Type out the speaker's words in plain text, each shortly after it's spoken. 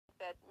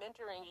that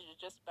mentoring is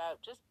just about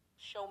just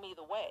show me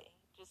the way.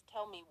 Just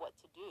tell me what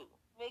to do.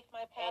 Make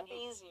my path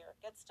easier.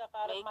 Get stuff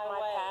out of my way. Make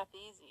my path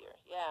easier.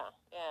 Yeah.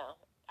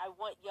 I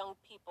want young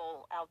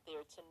people out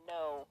there to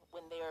know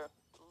when they're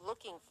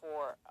looking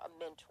for a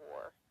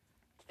mentor,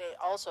 they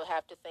also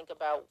have to think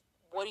about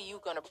what are you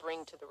going to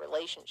bring to the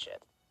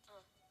relationship.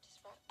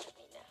 Just rock with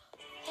me now.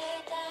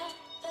 Head down,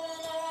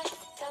 feeling alright.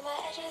 Got my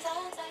edges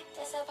on tight.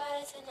 That's about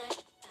it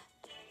tonight.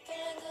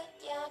 Feeling good,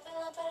 yeah, I'm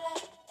feeling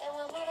polite. And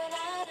we're moving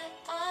on it.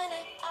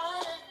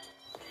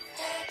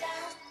 Head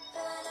down,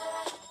 feeling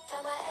alright.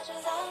 Got my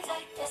edges on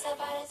tight. That's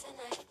about it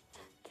tonight.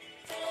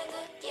 Feeling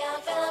good, yeah,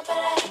 I'm feeling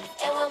polite.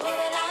 And we're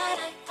moving on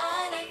it.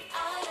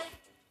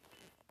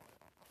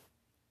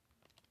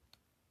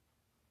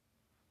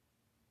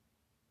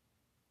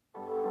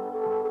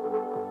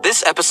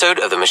 This episode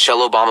of the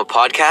Michelle Obama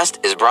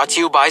Podcast is brought to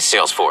you by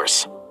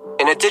Salesforce.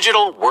 In a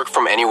digital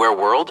work-from-anywhere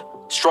world,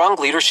 strong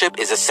leadership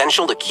is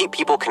essential to keep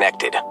people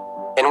connected.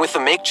 And with the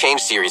Make Change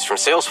series from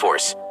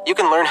Salesforce, you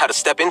can learn how to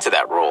step into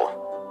that role.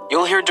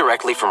 You'll hear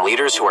directly from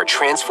leaders who are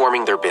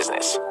transforming their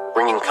business,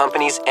 bringing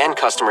companies and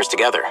customers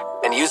together,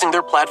 and using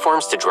their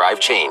platforms to drive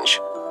change.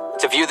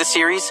 To view the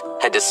series,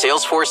 head to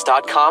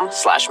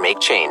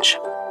salesforce.com/makechange.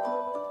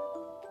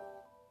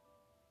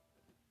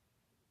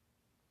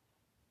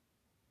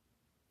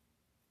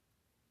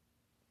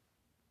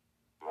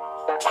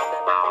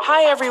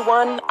 Hi,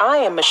 everyone. I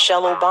am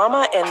Michelle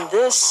Obama, and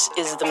this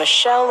is the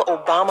Michelle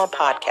Obama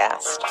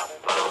Podcast.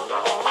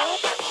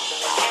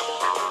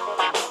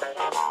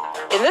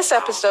 In this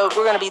episode,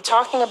 we're going to be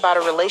talking about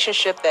a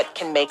relationship that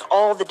can make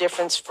all the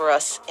difference for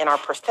us in our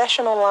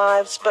professional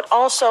lives, but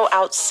also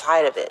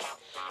outside of it.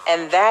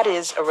 And that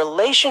is a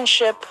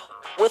relationship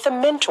with a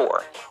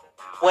mentor,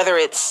 whether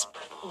it's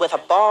with a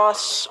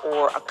boss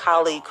or a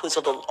colleague who's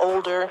a little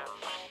older,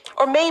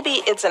 or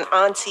maybe it's an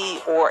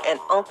auntie or an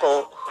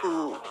uncle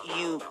who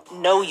you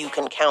know you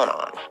can count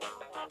on.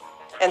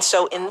 And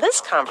so in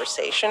this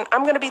conversation,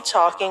 I'm going to be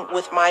talking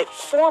with my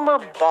former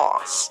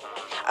boss,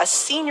 a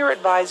senior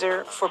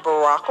advisor for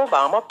Barack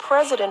Obama,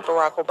 President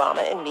Barack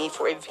Obama, and me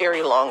for a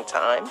very long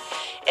time,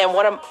 and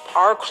one of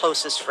our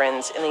closest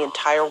friends in the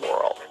entire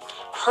world.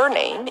 Her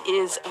name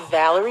is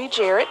Valerie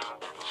Jarrett.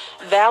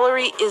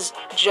 Valerie is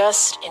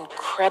just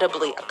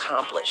incredibly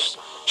accomplished.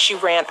 She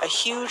ran a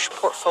huge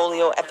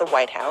portfolio at the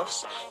White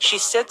House. She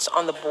sits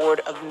on the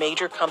board of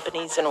major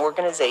companies and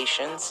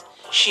organizations.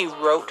 She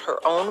wrote her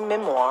own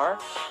memoir.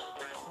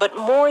 But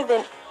more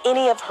than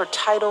any of her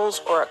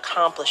titles or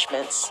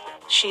accomplishments,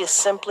 she is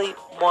simply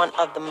one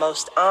of the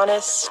most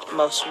honest,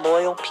 most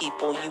loyal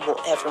people you will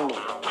ever meet.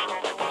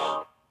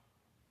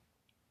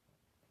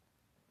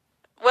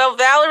 Well,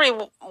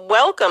 Valerie,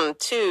 welcome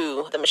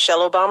to the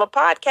Michelle Obama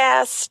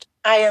Podcast.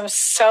 I am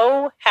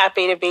so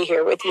happy to be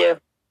here with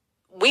you.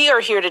 We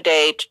are here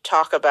today to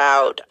talk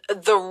about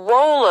the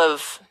role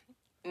of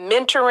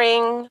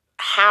mentoring,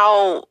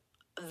 how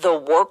the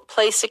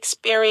workplace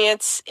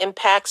experience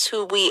impacts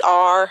who we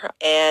are.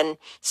 And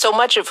so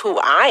much of who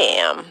I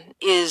am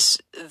is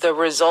the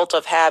result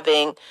of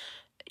having,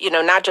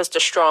 not just a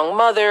strong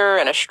mother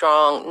and a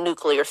strong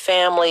nuclear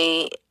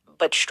family,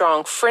 but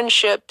strong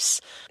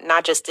friendships,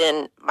 not just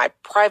in my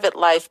private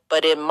life,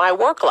 but in my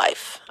work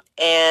life.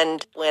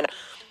 And when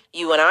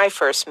you and I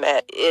first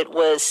met, it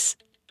was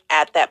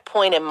at that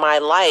point in my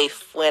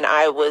life when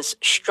I was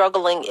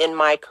struggling in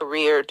my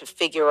career to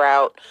figure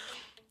out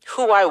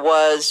who I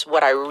was,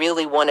 what I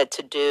really wanted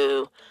to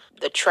do.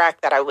 The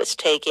track that I was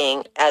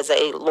taking as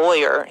a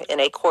lawyer in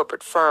a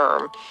corporate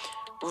firm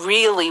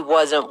really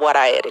wasn't what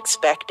I had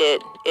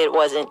expected. It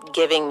wasn't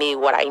giving me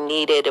what I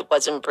needed. It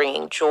wasn't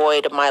bringing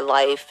joy to my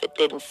life. It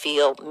didn't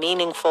feel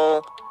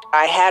meaningful.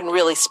 I hadn't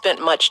really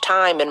spent much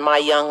time in my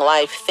young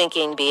life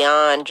thinking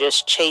beyond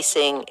just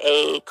chasing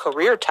a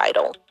career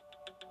title.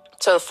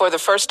 So for the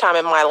first time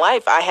in my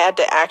life, I had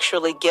to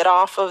actually get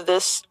off of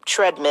this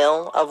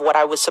treadmill of what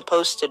I was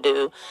supposed to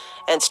do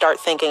and start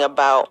thinking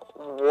about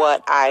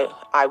what I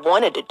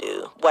wanted to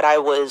do, what I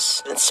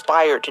was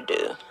inspired to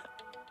do.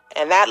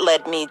 And that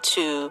led me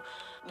to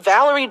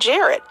Valerie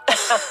Jarrett.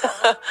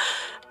 And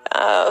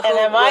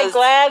am I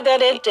glad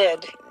that it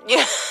did?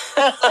 Yeah.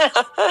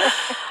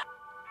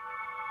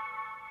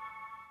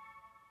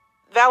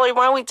 Valerie,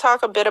 why don't we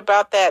talk a bit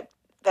about that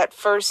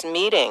first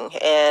meeting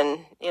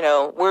and,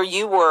 where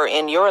you were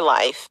in your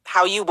life,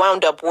 how you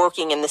wound up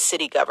working in the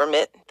city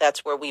government.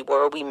 That's where we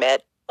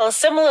met. Well,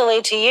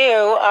 similarly to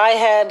you, I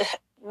had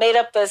made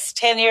up this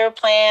 10-year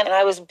plan and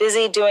I was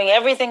busy doing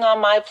everything on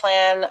my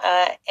plan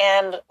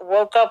and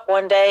woke up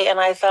one day and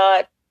I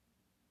thought,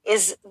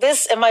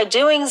 am I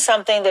doing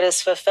something that is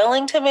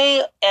fulfilling to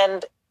me?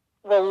 And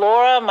will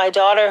Laura, my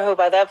daughter, who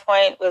by that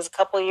point was a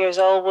couple of years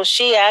old, will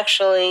she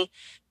actually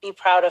be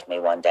proud of me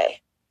one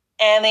day?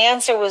 And the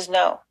answer was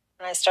no.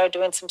 And I started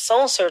doing some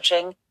soul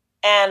searching.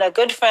 And a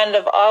good friend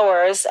of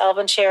ours,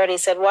 Alvin Charity,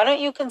 said, why don't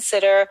you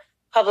consider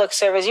public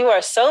service? You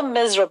are so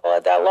miserable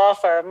at that law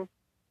firm.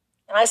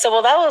 And I said,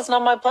 well, that was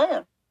not my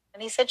plan.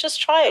 And he said,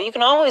 just try it. You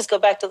can always go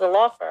back to the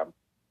law firm.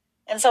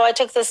 And so I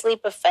took this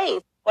leap of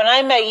faith. When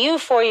I met you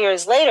 4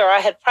 years later, I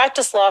had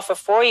practiced law for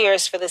 4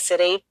 years for the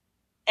city.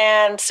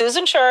 And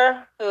Susan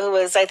Schur, who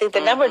was, I think,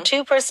 the number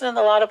 2 person in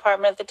the law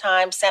department at the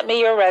time, sent me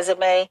your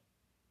resume.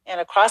 And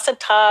across the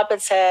top,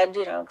 it said,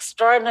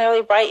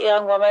 extraordinarily bright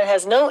young woman,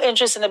 has no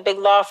interest in a big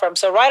law firm.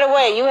 So right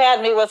away, you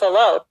had me with a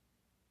load.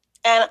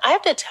 And I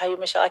have to tell you,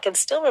 Michelle, I can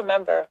still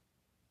remember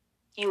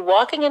you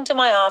walking into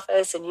my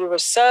office and you were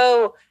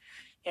so,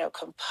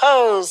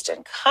 composed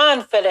and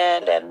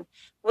confident. And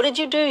what did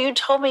you do? You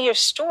told me your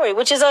story,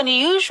 which is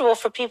unusual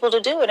for people to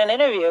do in an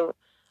interview.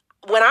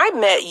 When I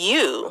met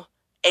you,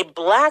 a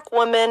Black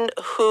woman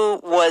who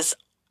was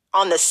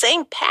on the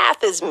same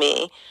path as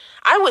me,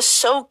 I was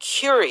so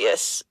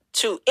curious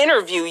to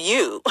interview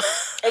you.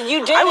 And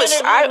you did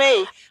interview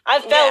me. I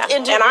felt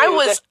interviewed. And I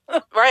was,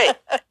 right.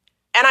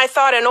 And I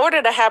thought in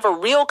order to have a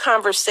real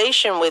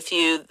conversation with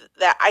you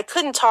that I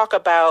couldn't talk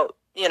about,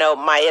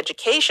 my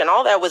education,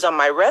 all that was on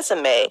my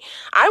resume.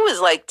 I was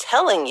like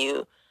telling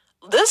you,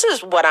 this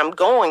is what I'm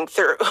going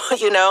through.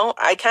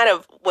 I kind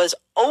of was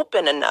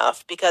open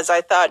enough because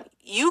I thought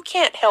you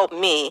can't help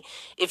me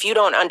if you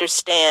don't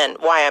understand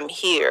why I'm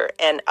here.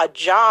 And a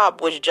job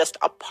was just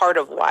a part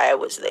of why I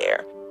was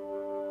there.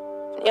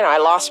 I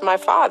lost my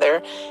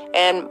father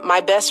and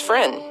my best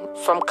friend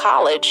from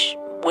college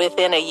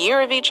within a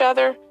year of each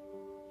other.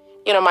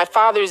 My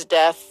father's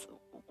death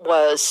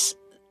was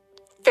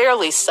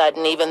fairly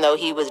sudden, even though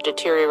he was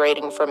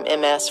deteriorating from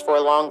MS for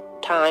a long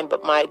time.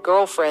 But my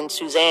girlfriend,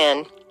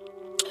 Suzanne,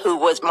 who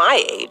was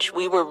my age,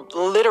 we were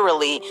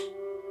literally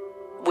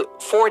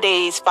 4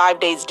 days, 5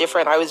 days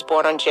different. I was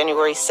born on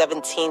January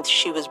 17th.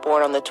 She was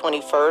born on the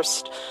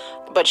 21st.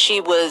 But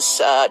she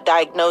was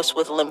diagnosed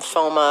with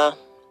lymphoma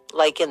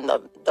like in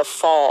the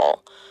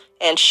fall.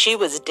 And she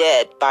was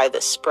dead by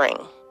the spring.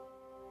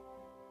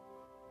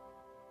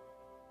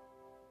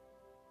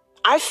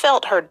 I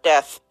felt her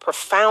death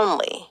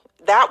profoundly.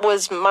 That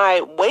was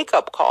my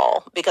wake-up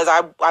call because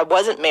I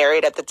wasn't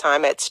married at the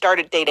time. I had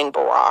started dating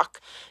Barack.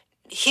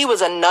 He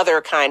was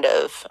another kind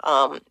of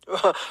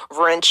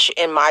wrench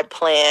in my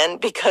plan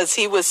because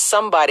he was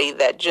somebody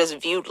that just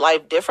viewed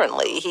life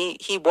differently.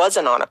 He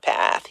wasn't on a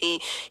path.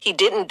 He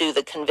didn't do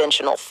the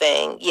conventional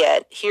thing,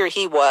 yet here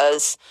he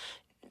was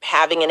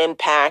having an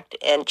impact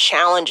and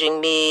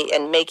challenging me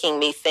and making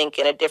me think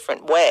in a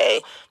different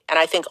way. And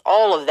I think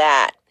all of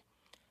that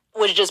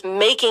was just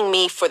making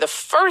me, for the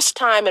first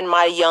time in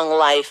my young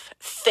life,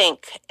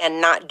 think and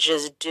not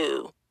just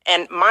do.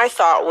 And my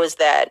thought was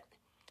that,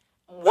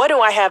 what do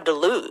I have to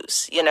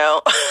lose,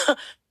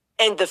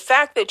 And the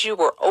fact that you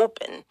were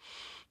open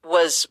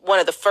was one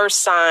of the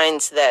first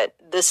signs that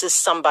this is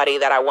somebody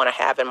that I want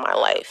to have in my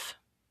life.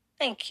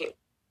 Thank you.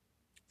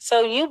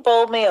 So you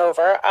bowled me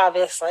over,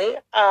 obviously.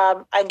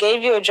 I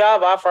gave you a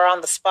job offer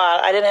on the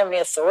spot. I didn't have any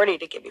authority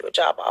to give you a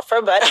job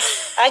offer, but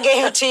I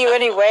gave it to you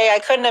anyway. I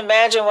couldn't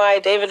imagine why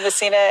David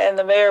Messina and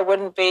the mayor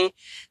wouldn't be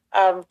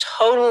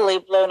totally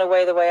blown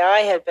away the way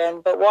I had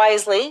been. But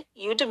wisely,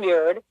 you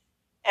demurred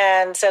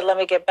and said, let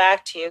me get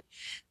back to you.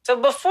 So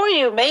before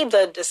you made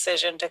the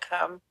decision to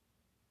come,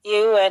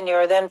 you and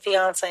your then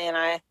fiance and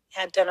I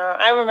had dinner.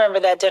 I remember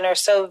that dinner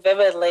so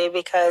vividly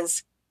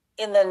because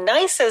in the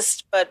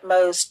nicest but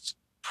most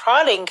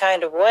prodding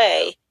kind of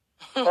way,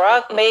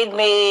 Barack made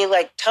me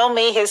tell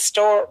me his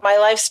story, my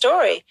life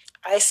story.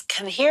 I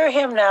can hear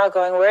him now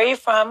going, where are you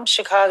from?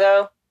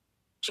 Chicago.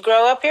 Did you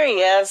grow up here?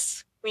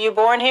 Yes. Were you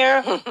born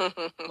here?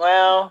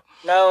 Well,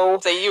 no.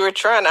 So you were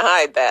trying to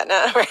hide that,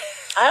 huh?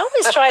 I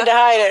always tried to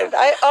hide it.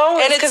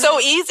 And it's so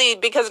easy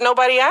because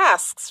nobody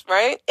asks,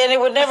 right? And it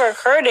would never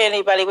occur to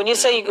anybody. When you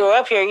say you grew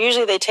up here,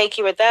 usually they take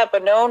you with that,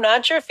 but no,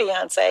 not your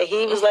fiance.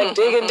 He was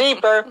digging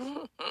deeper.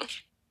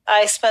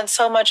 I spent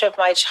so much of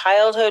my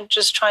childhood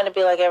just trying to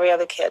be like every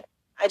other kid.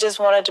 I just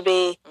wanted to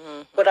be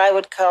what I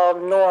would call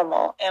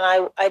normal.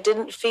 And I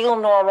didn't feel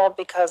normal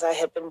because I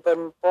had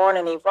been born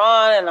in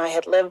Iran and I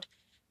had lived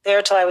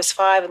there till I was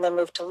 5 and then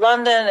moved to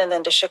London and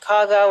then to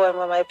Chicago. And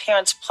when my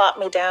parents plopped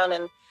me down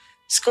in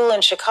school in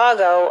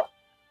Chicago,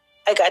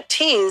 I got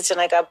teased and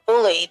I got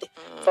bullied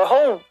for a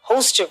whole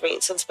host of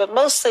reasons, but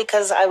mostly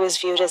because I was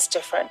viewed as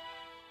different.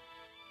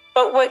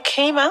 But what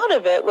came out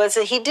of it was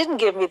that he didn't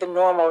give me the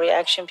normal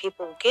reaction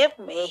people give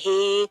me.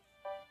 He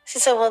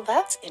said, well,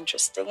 that's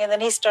interesting. And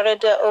then he started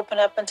to open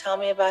up and tell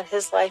me about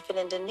his life in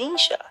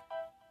Indonesia.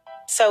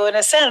 So in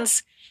a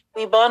sense,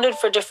 we bonded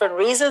for different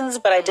reasons,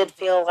 but I did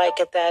feel like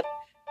at that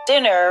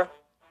dinner,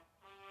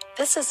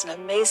 this is an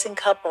amazing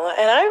couple.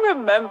 And I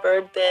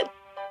remembered that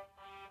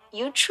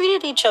you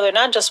treated each other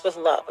not just with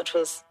love, which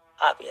was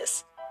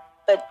obvious,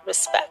 but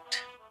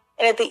respect.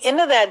 And at the end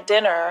of that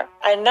dinner,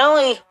 I not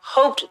only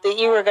hoped that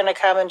you were going to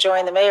come and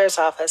join the mayor's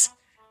office,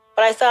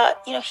 but I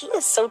thought, he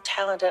is so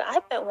talented.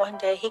 I bet one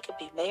day he could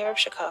be mayor of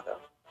Chicago.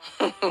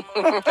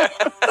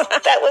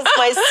 That was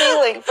my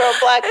ceiling for a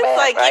Black man.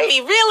 It's right? If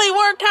he really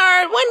worked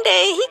hard, one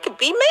day he could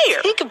be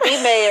mayor. He could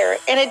be mayor.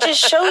 And it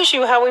just shows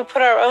you how we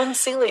put our own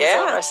ceilings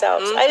on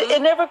ourselves.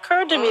 It never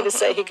occurred to me to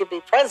say he could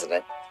be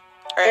president.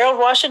 Right. Harold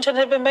Washington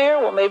had been mayor.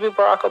 Well, maybe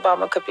Barack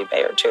Obama could be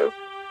mayor too.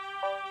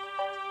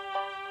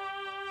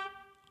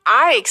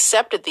 I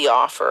accepted the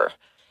offer,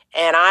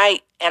 and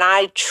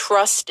I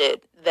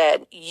trusted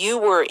that you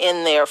were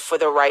in there for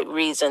the right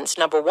reasons.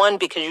 Number one,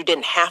 because you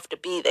didn't have to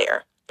be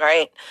there,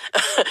 right?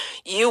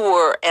 You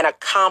were an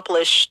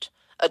accomplished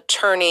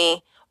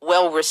attorney,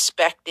 well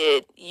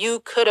respected.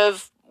 You could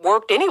have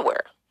worked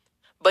anywhere,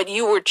 but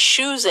you were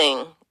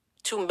choosing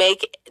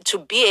to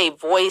be a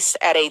voice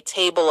at a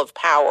table of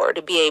power,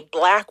 to be a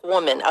Black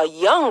woman, a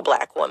young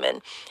Black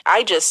woman.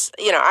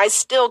 I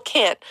still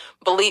can't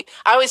believe,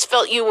 I always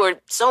felt you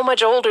were so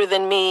much older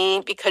than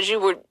me because you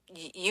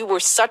were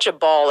such a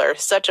baller,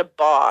 such a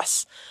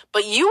boss,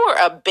 but you were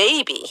a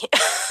baby.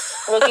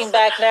 Looking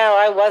back now,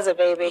 I was a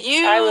baby.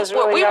 I was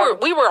really young.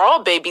 We were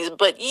all babies,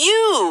 but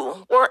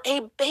you were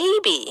a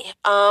baby,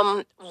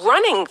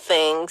 running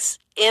things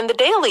in the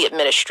Daley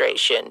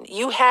administration.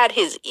 You had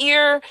his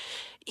ear.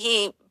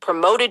 He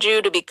promoted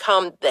you to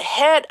become the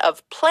head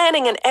of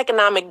planning and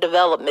economic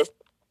development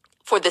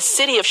for the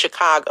city of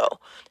Chicago.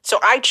 So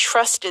I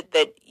trusted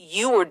that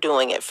you were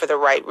doing it for the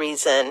right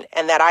reason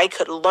and that I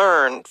could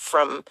learn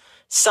from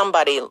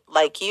somebody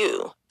like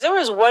you. There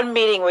was one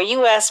meeting where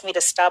you asked me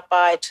to stop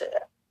by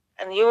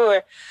and you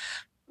were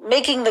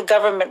making the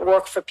government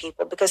work for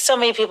people because so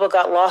many people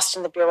got lost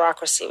in the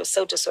bureaucracy. It was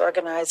so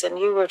disorganized, and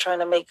you were trying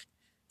to make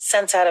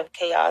sense out of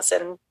chaos.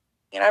 And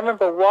I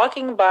remember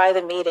walking by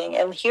the meeting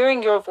and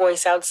hearing your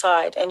voice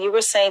outside, and you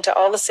were saying to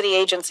all the city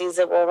agencies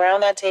that were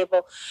around that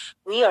table,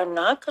 we are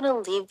not going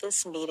to leave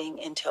this meeting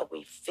until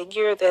we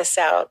figure this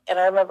out. And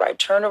I remember I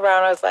turned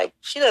around, I was like,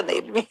 she doesn't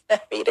need me in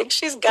that meeting.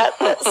 She's got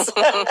this.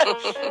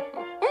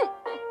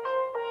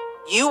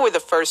 You were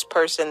the first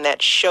person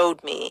that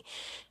showed me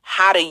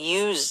how to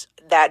use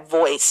that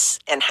voice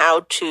and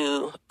how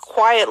to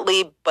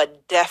quietly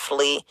but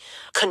deftly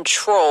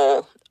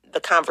control the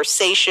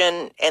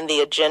conversation and the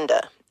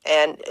agenda.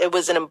 And it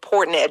was an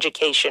important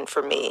education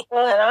for me.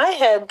 Well, and I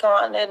had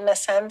gone, in a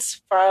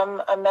sense,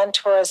 from a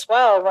mentor as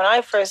well. When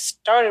I first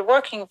started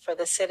working for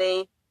the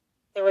city,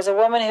 there was a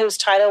woman whose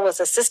title was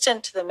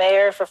Assistant to the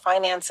Mayor for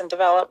Finance and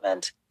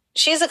Development.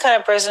 She's the kind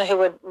of person who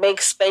would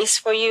make space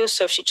for you.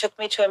 So if she took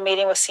me to a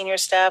meeting with senior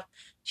staff,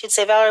 she'd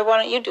say, Valerie,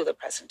 why don't you do the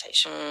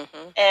presentation?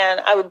 Mm-hmm. And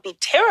I would be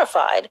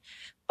terrified,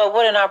 but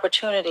what an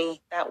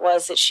opportunity that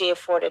was that she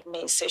afforded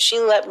me. So she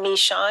let me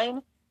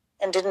shine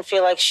and didn't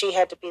feel like she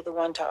had to be the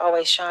one to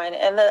always shine.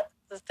 And the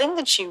thing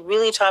that she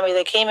really taught me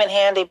that came in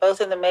handy,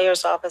 both in the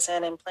mayor's office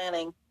and in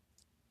planning,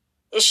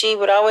 is she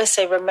would always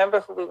say,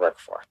 remember who we work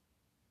for.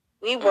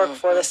 We work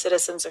for the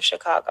citizens of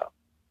Chicago.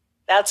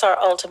 That's our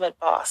ultimate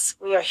boss.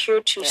 We are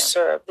here to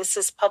serve. This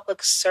is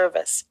public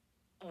service.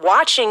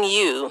 Watching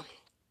you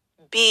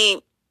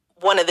be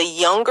one of the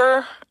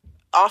younger,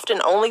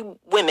 often only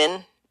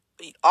women,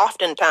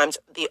 oftentimes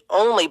the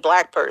only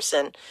Black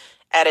person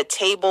at a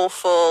table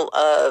full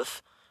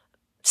of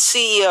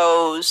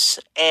CEOs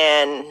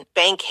and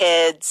bank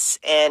heads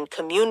and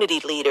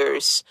community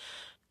leaders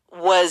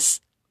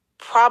was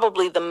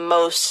probably the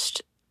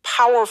most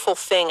powerful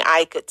thing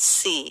I could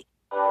see.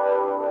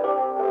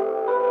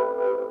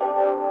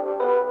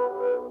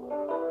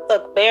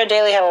 Look, Mayor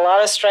Daley had a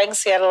lot of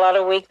strengths. He had a lot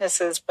of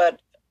weaknesses.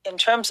 But in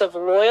terms of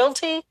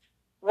loyalty,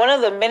 one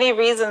of the many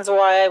reasons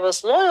why I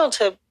was loyal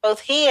to both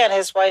he and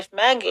his wife,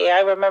 Maggie, I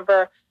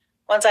remember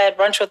once I had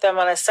brunch with them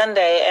on a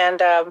Sunday,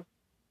 and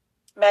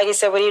Maggie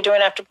said, what are you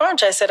doing after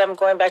brunch? I said, I'm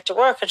going back to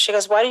work. And she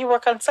goes, why do you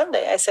work on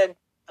Sunday? I said,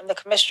 I'm the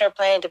Commissioner of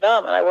Planning and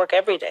Development. I work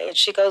every day. And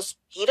she goes,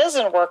 he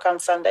doesn't work on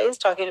Sundays,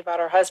 talking about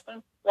her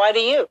husband. Why do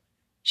you?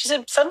 She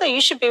said, Sunday,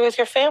 you should be with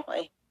your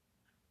family.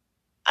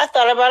 I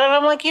thought about it, and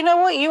I'm like, you know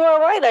what? You are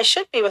right. I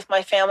should be with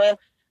my family.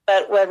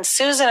 But when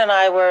Susan and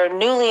I were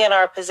newly in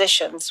our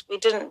positions, we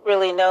didn't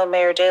really know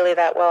Mayor Daley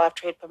that well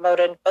after he'd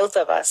promoted both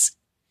of us.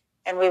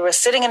 And we were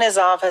sitting in his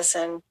office,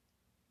 and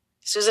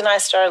Susan and I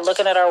started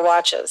looking at our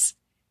watches.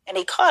 And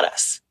he caught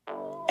us.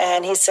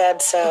 And he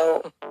said,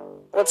 so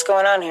what's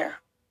going on here?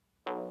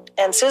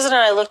 And Susan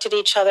and I looked at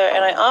each other,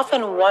 and I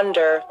often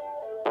wonder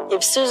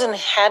if Susan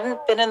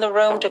hadn't been in the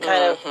room to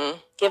kind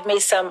of give me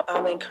some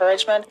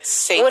encouragement.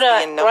 Safety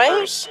in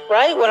numbers.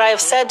 Right? Would I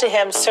have said to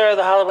him, sir,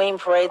 the Halloween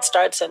parade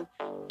starts in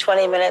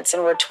 20 minutes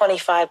and we're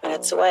 25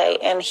 minutes away.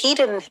 And he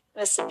didn't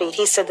miss a beat.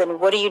 He said, then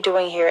what are you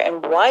doing here?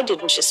 And why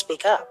didn't you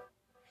speak up?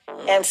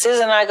 And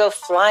Susan and I go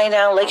flying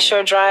down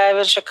Lakeshore Drive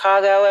in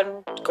Chicago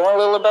and going a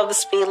little above the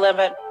speed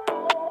limit.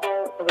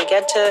 And we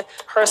get to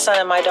her son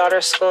and my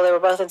daughter's school. They were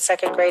both in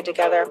second grade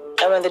together.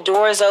 And when the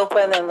doors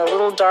open and the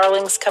little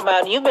darlings come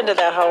out, you've been to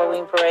that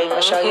Halloween parade,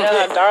 Michelle. You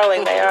know how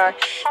darling they are.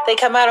 They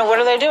come out, and what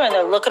are they doing?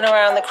 They're looking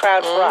around the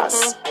crowd for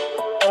us.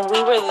 And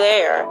we were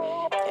there.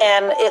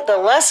 And the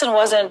lesson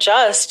wasn't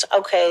just,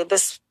 okay,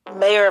 this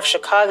mayor of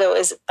Chicago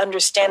is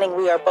understanding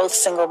we are both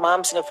single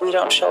moms, and if we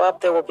don't show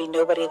up, there will be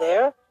nobody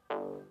there.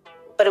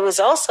 But it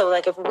was also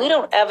like, if we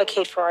don't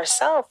advocate for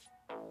ourselves,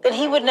 then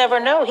he would never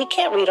know. He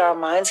can't read our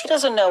minds. He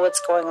doesn't know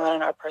what's going on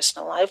in our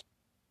personal life.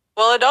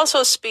 Well, it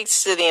also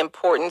speaks to the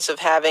importance of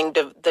having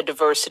the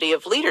diversity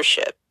of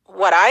leadership.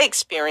 What I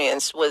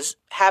experienced was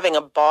having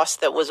a boss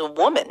that was a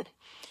woman.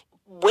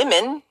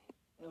 Women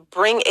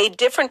bring a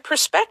different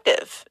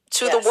perspective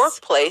to Yes. the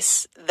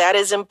workplace that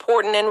is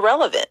important and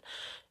relevant.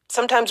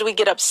 Sometimes we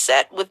get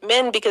upset with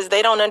men because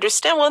they don't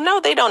understand. Well, no,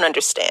 they don't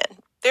understand.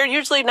 They're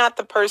usually not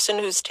the person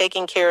who's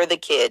taking care of the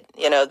kid.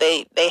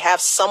 They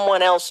have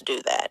someone else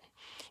do that.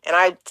 And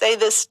I say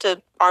this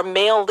to our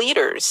male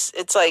leaders.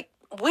 It's like,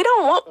 we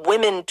don't want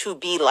women to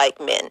be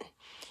like men.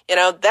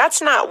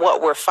 That's not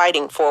what we're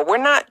fighting for. We're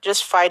not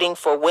just fighting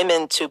for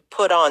women to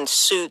put on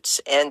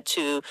suits and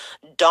to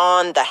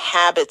don the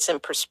habits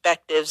and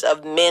perspectives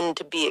of men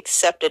to be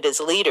accepted as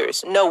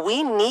leaders. No,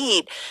 we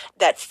need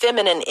that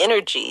feminine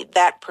energy,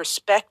 that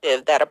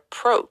perspective, that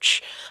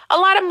approach. A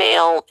lot of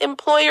male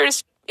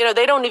employers,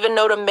 they don't even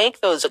know to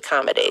make those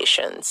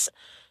accommodations.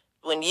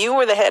 When you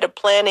were the head of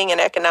planning and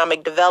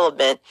economic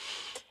development,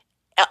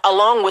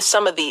 along with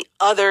some of the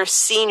other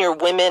senior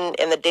women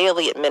in the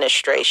Daley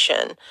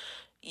administration,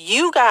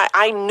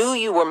 I knew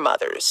you were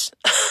mothers.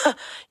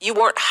 You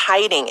weren't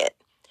hiding it.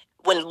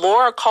 When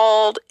Laura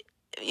called,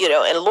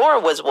 and Laura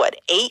was what,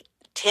 8,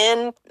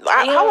 10?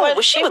 How old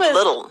was she? She was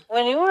little.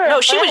 When you were No,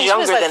 she was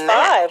younger than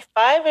that.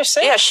 5 or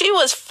 6? Yeah, she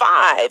was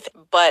 5.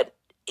 But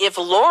if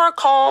Laura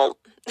called,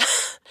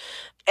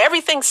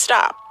 everything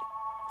stopped.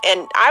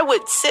 And I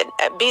would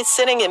be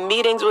sitting in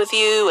meetings with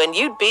you, and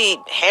you'd be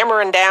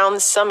hammering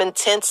down some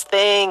intense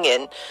thing,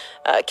 and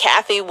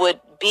Kathy would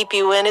beep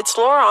you in. It's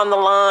Laura on the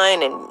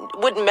line, and it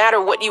wouldn't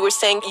matter what you were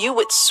saying. You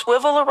would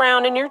swivel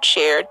around in your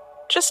chair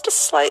just to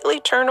slightly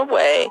turn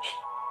away,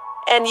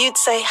 and you'd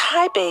say,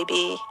 "Hi,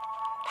 baby.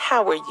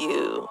 How are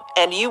you?"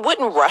 And you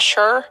wouldn't rush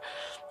her,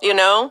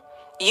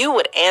 You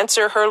would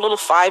answer her little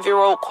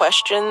 5-year-old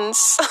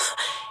questions.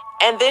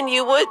 And then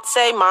you would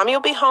say, "Mommy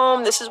will be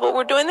home. This is what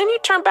we're doing." Then you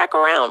turn back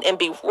around and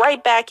be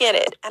right back in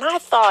it. And I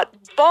thought,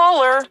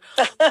 baller.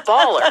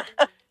 I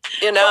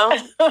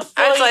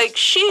was like,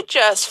 she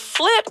just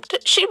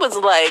flipped. She was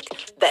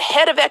like the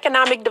head of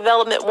economic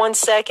development one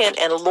second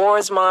and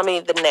Laura's mommy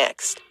the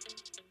next.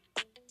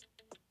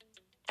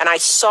 And I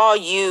saw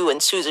you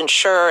and Susan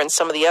Scher and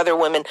some of the other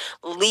women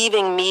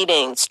leaving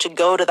meetings to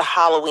go to the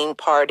Halloween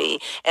party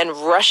and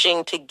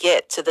rushing to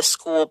get to the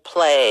school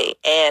play.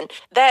 And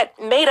that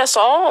made us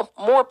all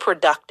more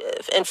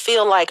productive and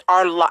feel like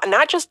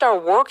not just our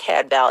work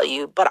had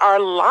value, but our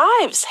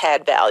lives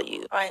had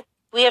value. Right.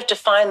 We have to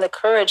find the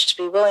courage to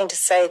be willing to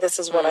say, this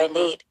is what I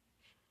need.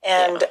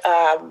 And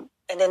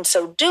in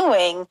so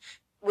doing,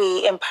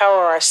 we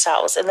empower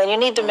ourselves. And then you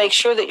need to make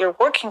sure that you're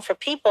working for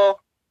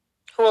people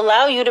who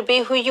allow you to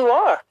be who you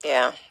are.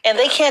 Yeah. And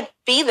they can't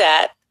be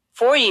that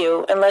for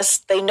you unless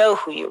they know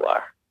who you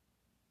are.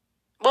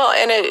 Well,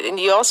 and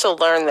you also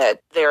learn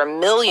that there are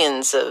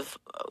millions of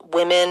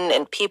women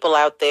and people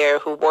out there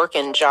who work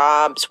in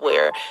jobs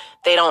where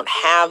they don't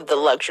have the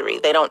luxury,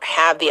 they don't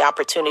have the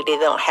opportunity, they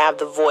don't have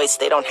the voice,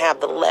 they don't have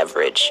the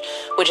leverage,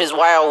 which is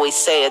why I always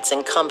say it's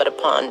incumbent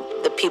upon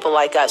the people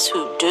like us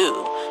who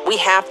do. We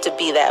have to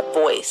be that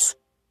voice.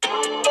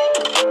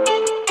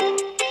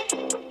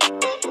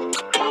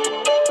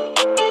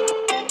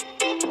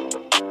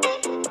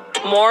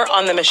 More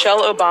on the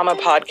Michelle Obama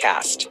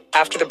podcast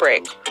after the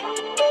break.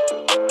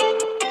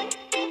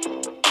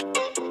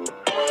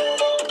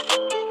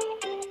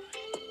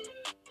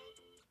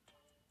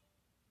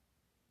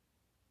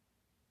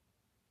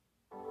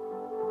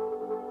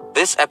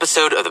 This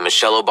episode of the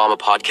Michelle Obama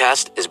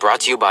podcast is brought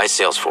to you by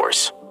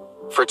Salesforce.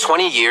 For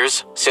 20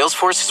 years,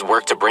 Salesforce has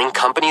worked to bring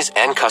companies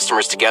and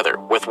customers together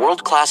with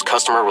world-class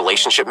customer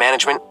relationship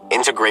management,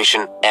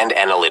 integration, and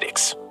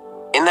analytics.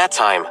 In that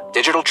time,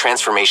 digital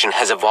transformation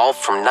has evolved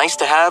from nice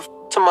to have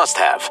to must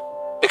have.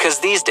 Because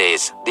these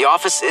days, the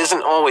office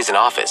isn't always an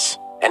office,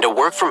 and a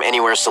work from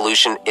anywhere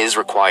solution is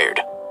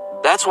required.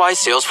 That's why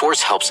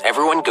Salesforce helps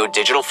everyone go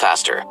digital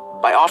faster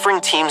by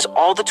offering teams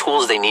all the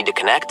tools they need to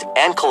connect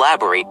and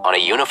collaborate on a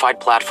unified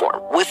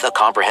platform with a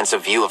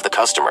comprehensive view of the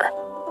customer.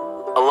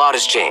 A lot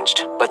has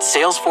changed, but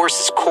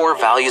Salesforce's core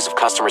values of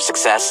customer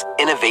success,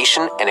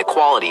 innovation, and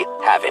equality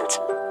haven't.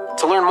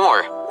 To learn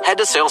more, head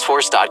to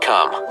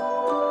salesforce.com.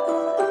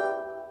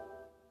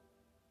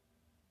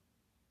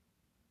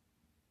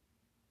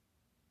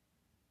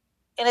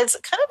 And it's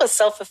kind of a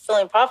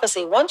self-fulfilling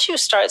prophecy. Once you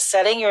start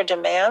setting your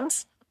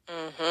demands,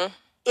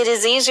 it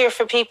is easier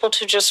for people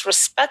to just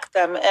respect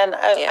them. And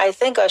I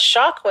think a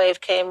shockwave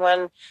came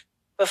when,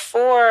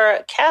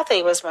 before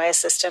Kathy was my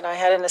assistant, I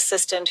had an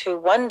assistant who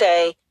one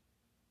day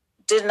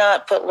did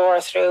not put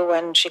Laura through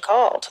when she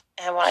called.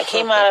 And when I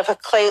came out of a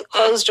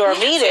closed-door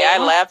meeting... See, I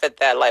laugh at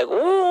that like,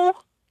 ooh,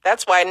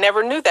 that's why I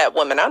never knew that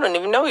woman. I don't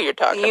even know who you're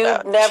talking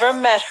about. You never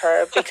met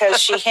her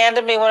because she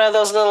handed me one of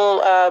those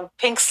little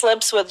pink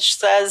slips which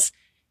says,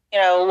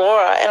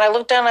 Laura. And I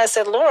looked down and I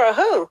said, Laura,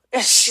 who?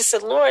 And she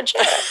said, Laura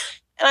Jetta.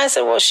 And I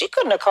said, well, she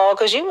couldn't have called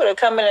because you would have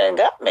come in and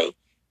got me.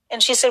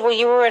 And she said, well,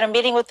 you were in a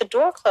meeting with the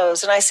door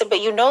closed. And I said, but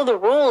the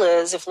rule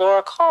is if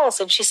Laura calls.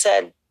 And she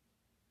said,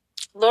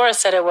 Laura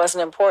said it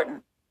wasn't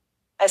important.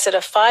 I said, a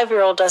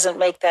 5-year-old doesn't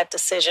make that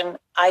decision.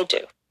 I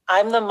do.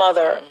 I'm the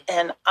mother,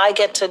 and I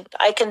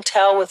can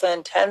tell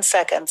within 10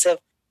 seconds if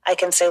I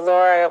can say,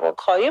 Laura, I will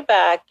call you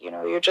back.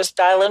 You're just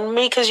dialing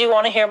me because you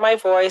want to hear my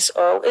voice.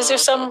 Or is there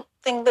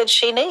something that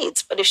she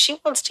needs? But if she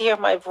wants to hear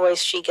my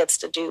voice, she gets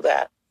to do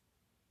that.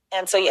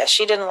 And so, yes,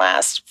 she didn't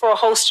last for a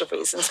host of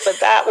reasons, but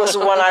that was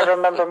one I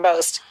remember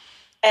most.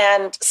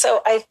 And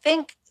so I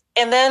think,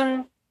 and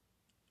then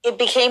it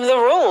became the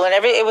rule, and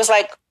it was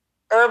like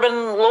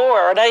urban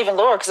lore, or not even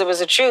lore, because it was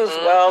the truth.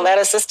 Well, that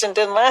assistant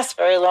didn't last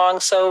very long.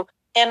 So,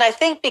 and I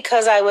think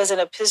because I was in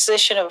a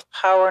position of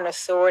power and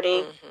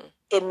authority,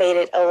 it made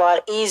it a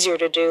lot easier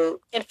to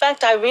do. In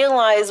fact, I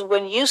realized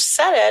when you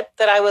said it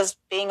that I was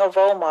being a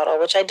role model,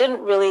 which I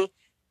didn't really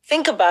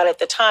think about at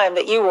the time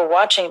that you were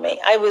watching me.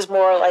 I was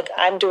more like,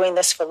 I'm doing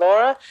this for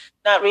Laura,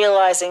 not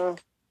realizing,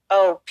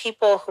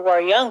 people who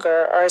are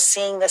younger are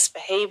seeing this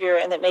behavior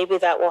and that maybe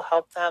that will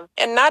help them.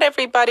 And not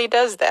everybody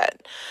does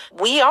that.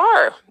 We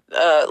are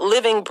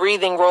living,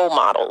 breathing role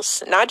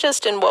models, not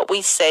just in what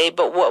we say,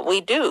 but what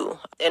we do.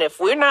 And if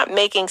we're not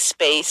making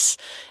space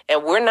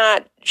and we're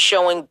not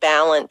showing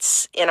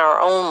balance in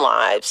our own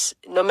lives,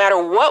 no matter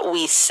what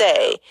we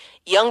say,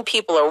 young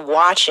people are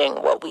watching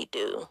what we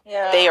do.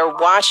 Yeah. They are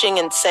watching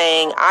and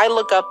saying, I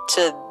look up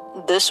to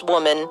this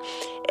woman,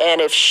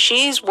 and if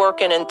she's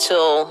working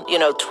until,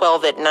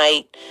 12 at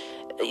night,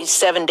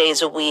 7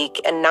 days a week,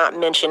 and not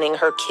mentioning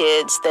her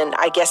kids, then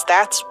I guess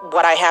that's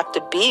what I have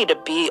to be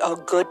a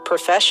good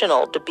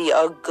professional, to be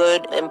a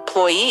good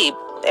employee.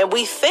 And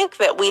we think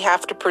that we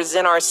have to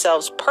present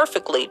ourselves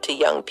perfectly to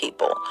young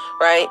people,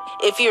 right?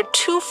 If you're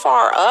too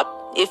far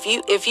up,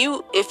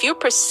 if you're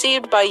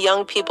perceived by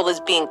young people as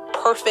being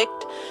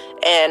perfect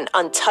and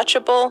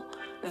untouchable,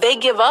 they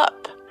give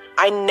up.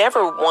 I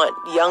never want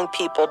young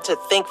people to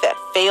think that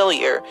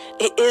failure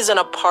isn't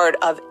a part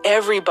of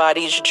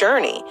everybody's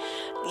journey.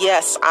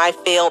 Yes, I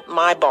failed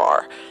my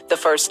bar the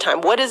first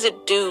time. What does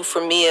it do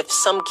for me if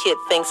some kid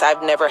thinks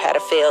I've never had a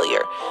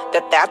failure?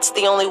 That's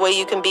the only way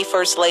you can be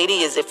first lady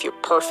is if you're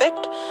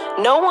perfect?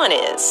 No one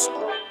is.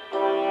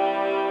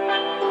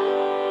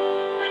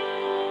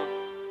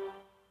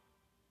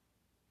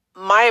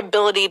 My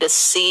ability to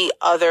see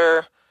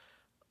other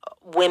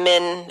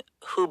women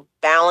who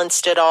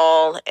balanced it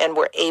all and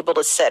were able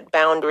to set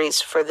boundaries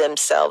for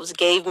themselves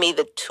gave me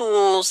the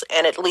tools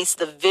and at least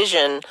the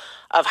vision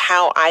of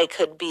how I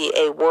could be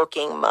a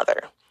working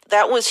mother.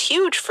 That was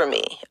huge for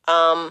me.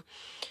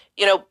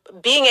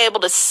 Being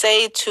able to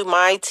say to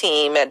my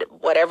team at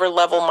whatever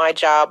level my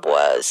job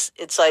was,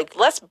 it's like,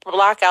 let's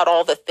block out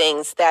all the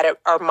things that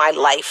are my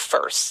life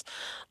first.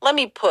 Let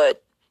me put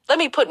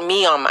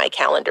me on my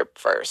calendar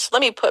first.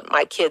 Let me put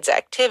my kids'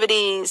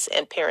 activities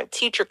and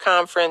parent-teacher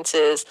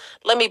conferences.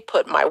 Let me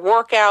put my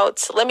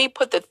workouts. Let me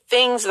put the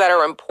things that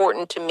are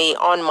important to me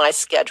on my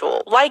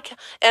schedule, like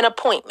an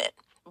appointment.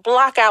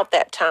 Block out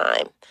that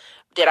time.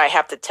 Did I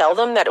have to tell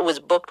them that it was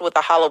booked with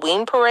a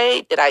Halloween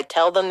parade? Did I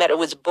tell them that it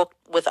was booked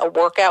with a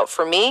workout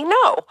for me?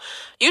 No.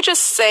 You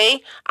just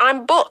say,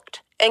 I'm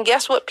booked. And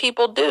guess what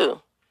people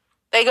do?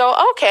 They go,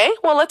 okay,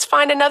 well, let's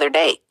find another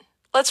date.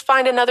 Let's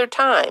find another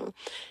time.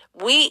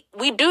 We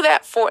do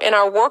that in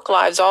our work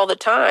lives all the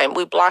time.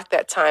 We block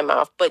that time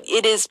off, but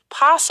it is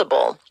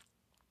possible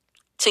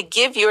to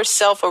give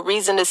yourself a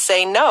reason to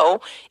say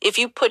no if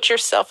you put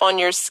yourself on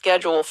your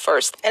schedule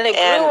first. And it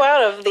grew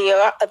out of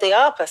the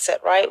opposite,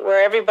 right?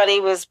 Where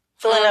everybody was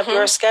filling up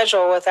your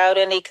schedule without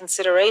any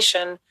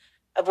consideration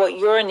of what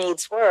your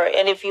needs were.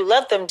 And if you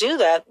let them do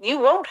that, you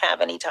won't have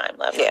any time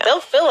left. Yeah.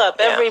 They'll fill up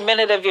every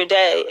minute of your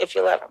day if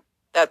you let them.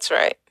 That's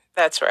right.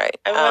 That's right.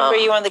 I remember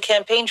you on the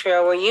campaign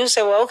trail where you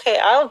said, well, okay,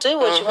 I'll do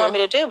what you want me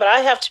to do, but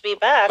I have to be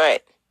back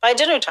by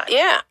dinner time.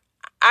 Yeah.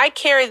 I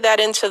carried that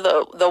into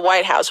the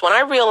White House. When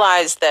I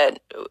realized that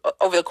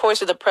over the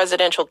course of the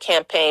presidential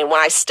campaign, when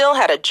I still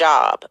had a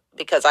job,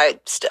 because I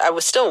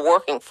was still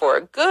working for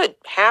a good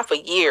half a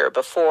year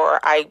before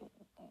I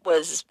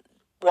was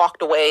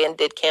walked away and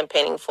did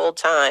campaigning full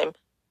time,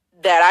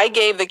 that I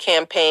gave the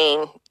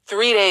campaign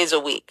 3 days a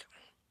week.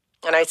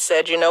 And I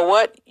said, you know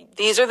what?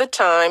 These are the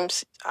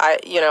times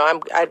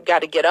I've got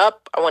to get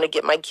up. I want to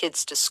get my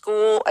kids to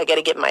school. I got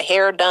to get my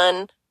hair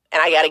done,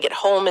 and I got to get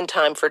home in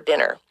time for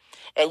dinner.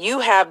 And you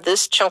have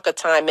this chunk of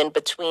time in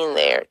between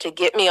there to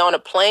get me on a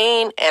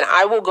plane, and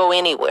I will go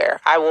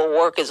anywhere. I will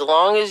work as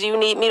long as you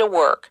need me to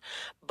work.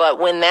 But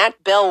when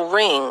that bell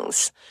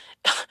rings,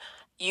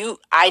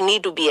 I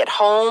need to be at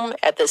home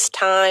at this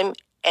time,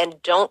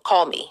 and don't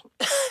call me.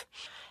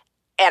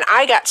 And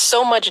I got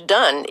so much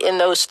done in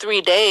those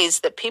 3 days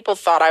that people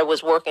thought I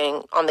was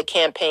working on the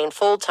campaign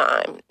full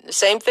time. The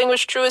same thing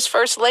was true as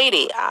First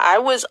Lady. I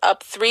was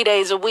up 3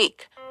 days a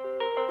week.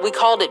 We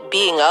called it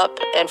being up,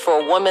 and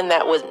for a woman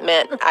that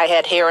meant I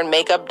had hair and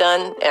makeup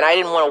done, and I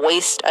didn't want to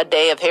waste a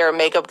day of hair and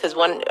makeup, because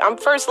when I'm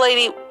First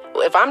Lady,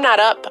 if I'm not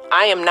up,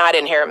 I am not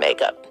in hair and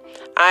makeup.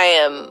 I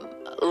am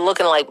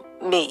looking like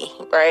me,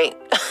 right?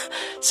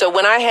 So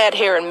when I had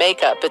hair and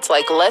makeup, it's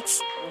like,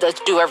 let's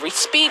do every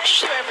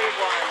speech. Thank you,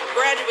 everyone.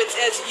 Graduates,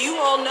 as you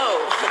all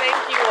know.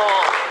 Thank you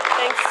all.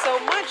 Thanks so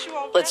much, you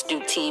all. Let's do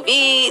TV.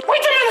 Wait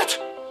a minute!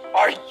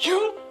 Are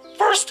you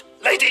First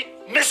Lady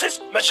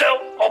Mrs. Michelle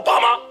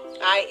Obama?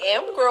 I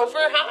am Grover.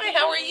 Hi,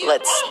 how are you?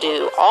 Let's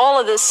do all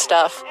of this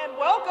stuff. And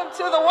welcome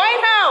to the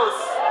White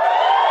House.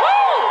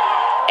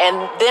 Woo!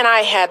 And then I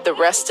had the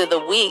rest of the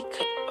week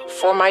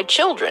for my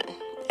children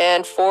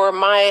and for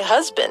my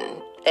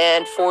husband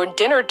and for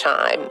dinner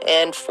time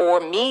and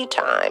for me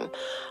time.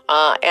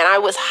 And I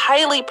was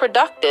highly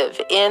productive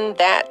in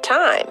that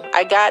time.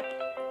 I got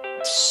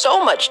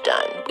so much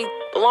done. We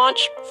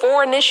launched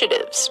 4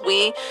 initiatives.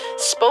 We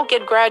spoke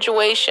at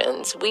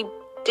graduations. We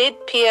did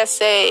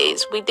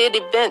PSAs. We did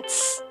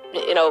events.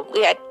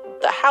 The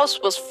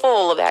house was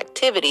full of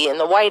activity in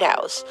the White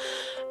House,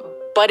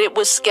 but it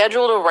was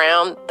scheduled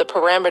around the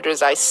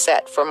parameters I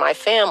set for my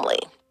family.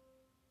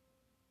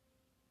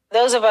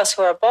 Those of us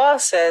who are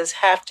bosses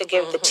have to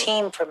give the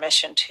team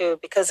permission too,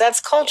 because that's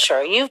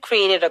culture. You've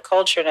created a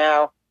culture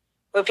now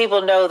where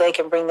people know they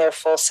can bring their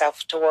full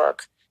self to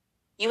work.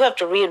 You have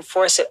to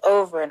reinforce it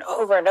over and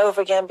over and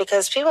over again,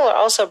 because people are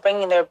also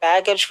bringing their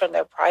baggage from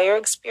their prior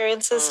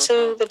experiences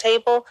to the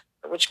table,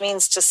 which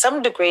means to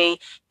some degree,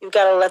 you've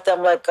got to let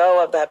them let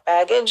go of that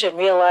baggage and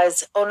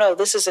realize, oh no,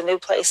 this is a new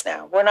place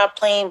now. We're not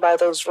playing by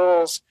those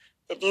rules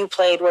that you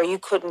played where you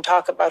couldn't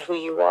talk about who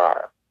you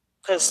are,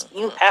 because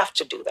you have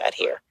to do that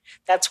here.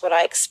 That's what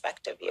I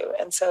expect of you.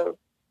 And so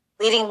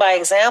leading by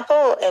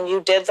example, and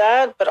you did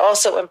that, but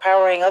also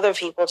empowering other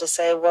people to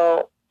say,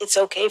 well, it's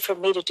okay for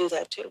me to do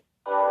that too.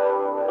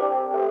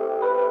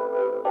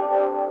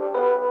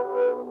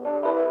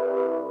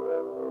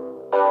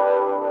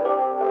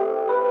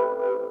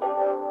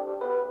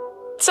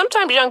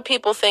 Sometimes young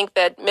people think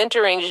that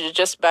mentoring is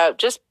just about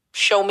just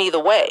show me the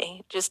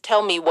way. Just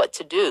tell me what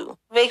to do.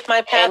 Make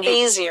my path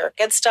easier.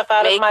 Get stuff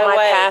out of my way. Make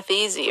my path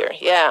easier.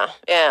 Yeah.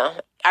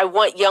 I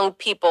want young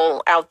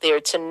people out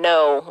there to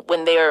know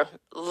when they're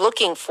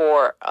looking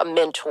for a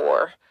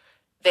mentor,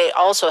 they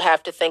also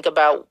have to think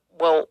about,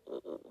 well,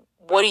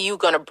 what are you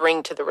going to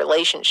bring to the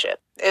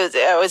relationship?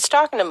 I was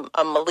talking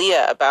to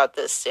Malia about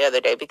this the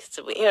other day, because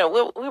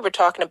we were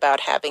talking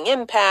about having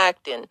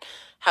impact and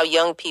how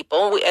young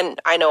people,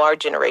 and I know our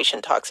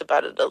generation talks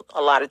about it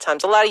a lot of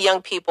times. A lot of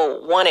young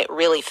people want it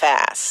really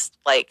fast.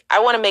 Like, I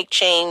want to make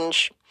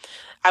change.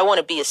 I want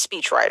to be a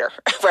speechwriter,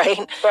 right?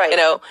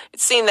 Right.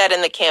 Seeing that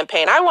in the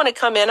campaign. I want to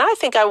come in. I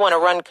think I want to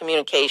run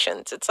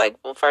communications. It's like,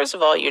 well, first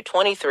of all, you're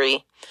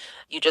 23.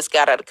 You just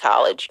got out of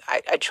college.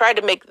 I tried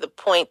to make the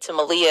point to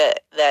Malia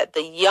that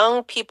the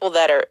young people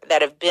that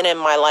have been in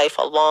my life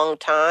a long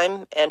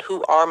time and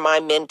who are my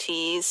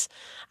mentees,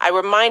 I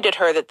reminded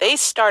her that they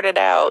started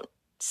out,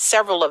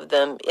 several of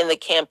them in the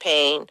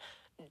campaign,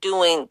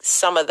 doing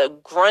some of the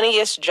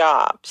gruntiest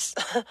jobs,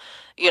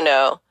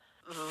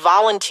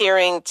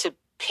 volunteering to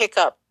pick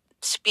up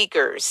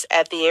speakers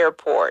at the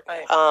airport,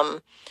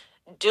 right.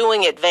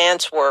 Doing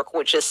advance work,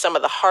 which is some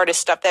of the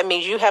hardest stuff. That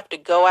means you have to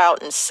go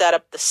out and set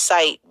up the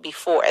site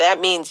before.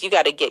 That means you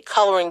got to get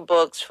coloring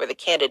books for the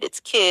candidates'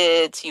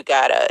 kids. You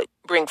got to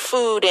bring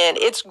food in.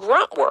 It's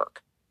grunt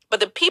work. But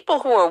the people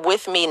who are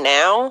with me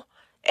now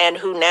and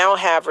who now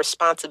have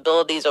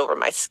responsibilities over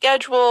my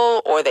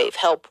schedule, or they've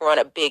helped run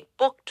a big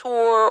book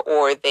tour,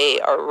 or they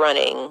are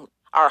running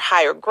our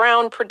Higher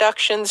Ground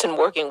productions and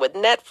working with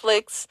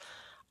Netflix,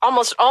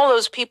 almost all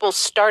those people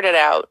started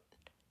out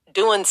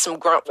doing some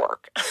grunt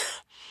work.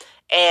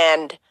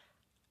 And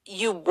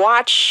you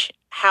watch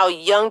how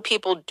young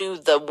people do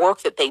the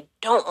work that they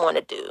don't want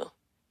to do,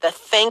 the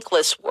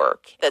thankless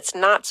work that's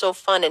not so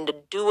fun, and to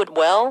do it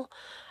well.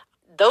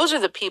 Those are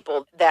the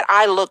people that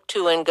I look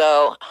to and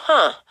go,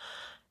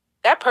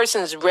 that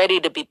person's ready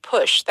to be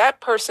pushed. That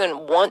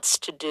person wants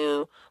to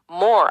do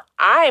more.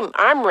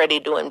 I'm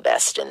ready to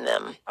invest in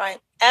them. Right.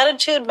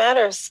 Attitude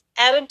matters.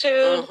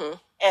 Attitude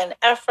and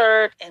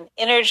effort and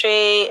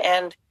energy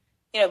and,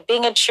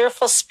 being a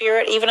cheerful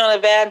spirit, even on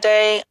a bad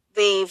day.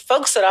 The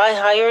folks that I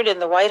hired in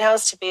the White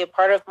House to be a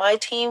part of my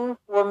team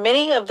were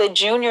many of the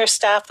junior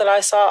staff that I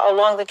saw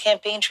along the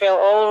campaign trail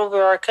all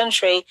over our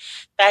country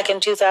back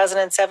in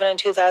 2007 and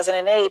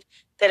 2008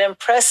 that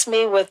impressed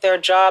me with their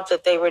job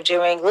that they were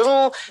doing.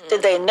 Little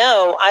did they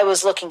know I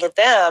was looking at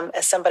them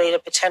as somebody to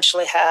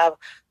potentially have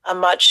a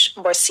much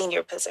more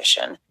senior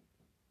position.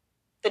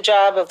 The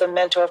job of the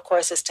mentor, of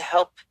course, is to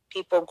help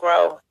people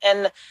grow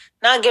and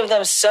not give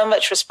them so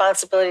much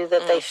responsibility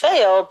that they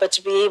fail, but to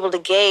be able to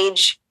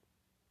gauge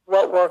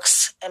what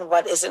works and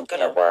what isn't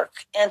going to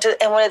work. And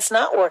when it's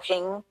not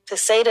working, to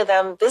say to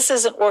them, this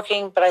isn't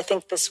working, but I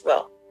think this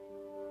will.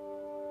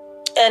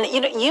 And,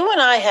 you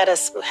and I had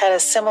a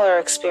similar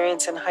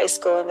experience in high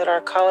school, in that our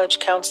college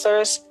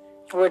counselors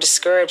were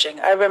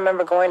discouraging. I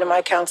remember going to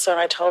my counselor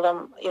and I told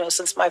him,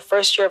 since my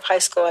first year of high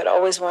school, I'd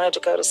always wanted to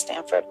go to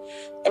Stanford.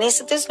 And he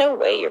said, there's no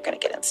way you're going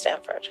to get in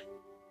Stanford.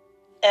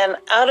 And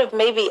out of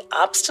maybe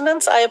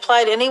obstinance, I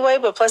applied anyway,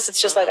 but plus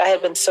it's just like I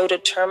had been so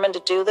determined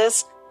to do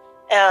this.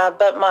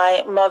 But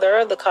my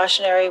mother, the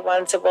cautionary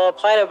one, said, well,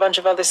 apply to a bunch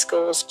of other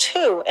schools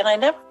too. And I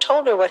never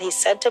told her what he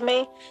said to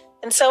me.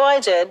 And so I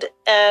did,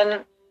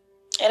 and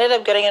ended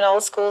up getting in all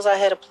the schools I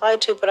had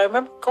applied to. But I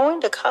remember going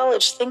to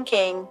college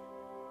thinking,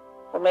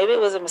 well, maybe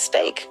it was a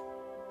mistake.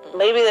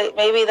 Maybe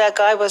that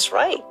guy was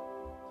right.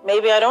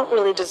 Maybe I don't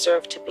really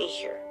deserve to be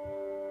here.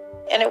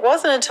 And it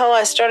wasn't until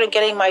I started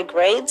getting my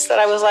grades that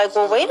I was like,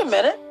 well, wait a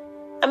minute.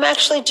 I'm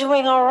actually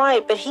doing all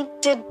right. But he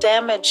did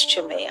damage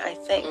to me, I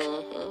think,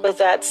 with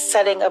that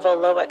setting of a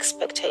low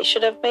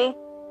expectation of me.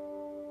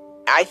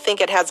 I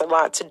think it has a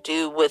lot to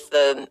do with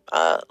the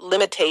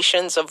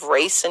limitations of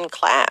race and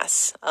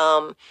class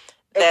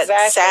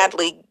that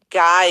sadly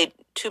guide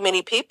too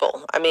many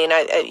people. I mean,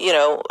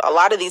 a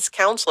lot of these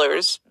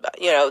counselors,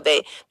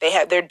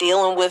 they're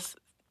dealing with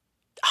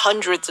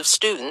hundreds of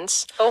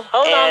students. Oh,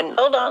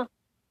 hold on.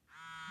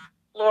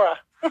 Laura.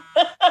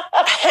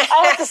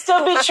 I have to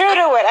still be true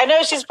to it. I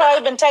know she's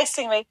probably been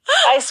texting me.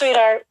 Hi,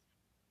 sweetheart.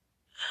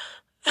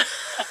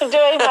 I'm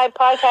doing my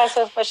podcast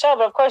with Michelle,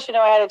 but of course,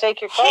 I had to take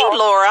your call. Hey,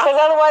 Laura. Because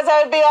otherwise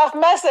I would be off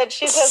message.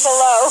 She says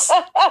hello.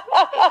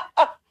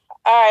 All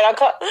right, I'll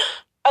call.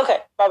 Okay,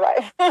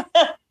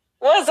 bye-bye.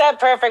 Was that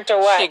perfect or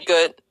what? She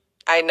good.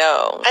 I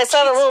know. I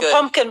saw the little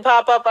pumpkin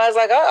pop up. I was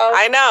like, uh-oh.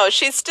 I know.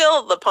 She's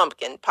still the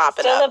pumpkin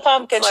popping up. Still the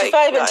pumpkin. She's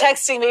probably been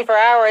texting me for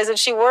hours, and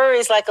she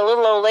worries like a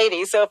little old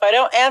lady. So if I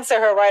don't answer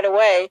her right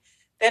away,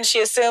 then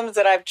she assumes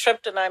that I've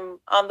tripped and I'm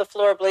on the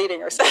floor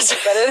bleeding or something.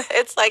 But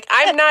it's like,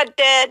 I'm not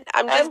dead.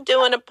 I'm just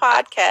doing a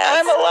podcast.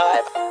 I'm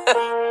alive.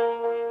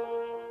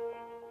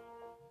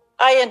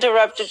 I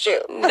interrupted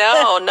you.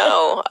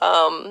 No.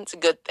 It's a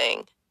good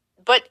thing.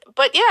 But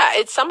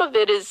yeah, some of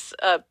it is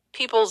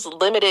people's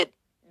limited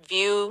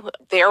view,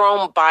 their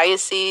own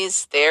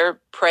biases, their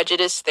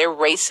prejudice, their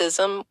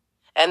racism.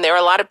 And there are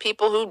a lot of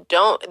people who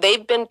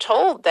they've been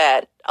told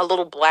that a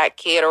little black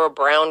kid or a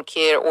brown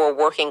kid or a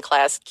working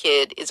class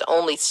kid is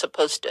only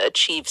supposed to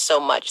achieve so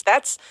much.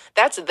 That's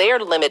their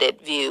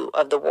limited view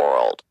of the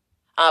world.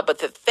 But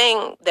the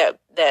thing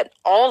that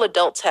all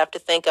adults have to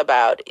think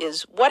about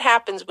is what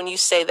happens when you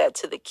say that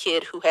to the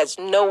kid who has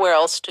nowhere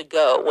else to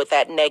go with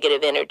that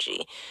negative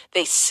energy.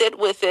 They sit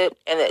with it,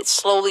 and it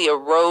slowly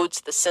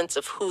erodes the sense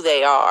of who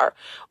they are,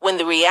 when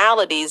the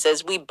realities,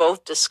 as we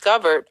both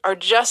discovered, are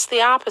just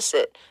the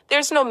opposite.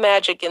 There's no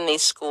magic in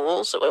these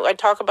schools. I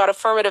talk about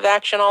affirmative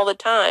action all the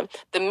time.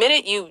 The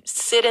minute you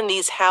sit in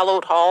these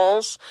hallowed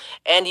halls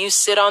and you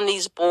sit on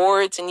these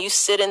boards and you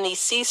sit in these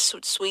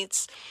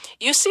C-suites,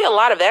 you see a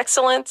lot of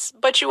excellence,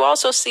 but you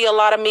also see a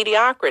lot of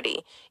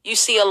mediocrity. You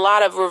see a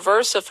lot of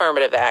reverse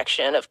affirmative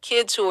action of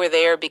kids who are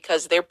there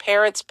because their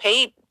parents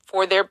paid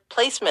for their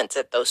placements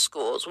at those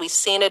schools. We've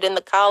seen it in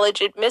the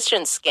college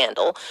admissions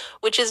scandal,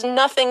 which is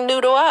nothing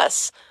new to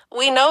us.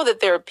 We know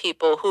that there are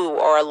people who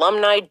are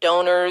alumni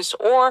donors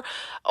or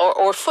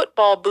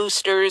football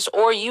boosters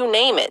or you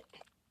name it.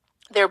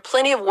 There are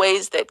plenty of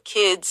ways that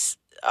kids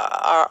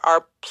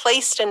are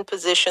placed in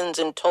positions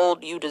and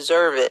told you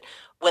deserve it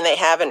when they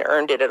haven't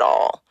earned it at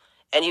all.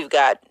 And you've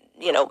got,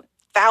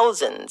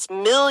 thousands,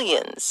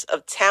 millions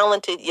of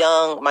talented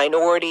young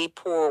minority,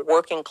 poor,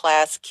 working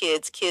class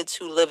kids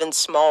who live in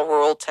small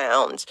rural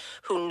towns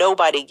who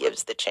nobody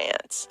gives the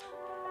chance.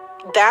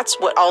 That's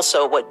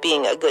what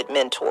being a good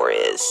mentor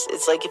is.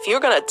 It's like if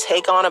you're going to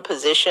take on a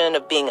position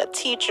of being a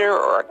teacher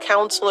or a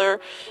counselor,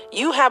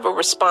 you have a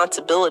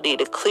responsibility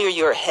to clear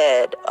your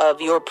head of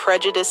your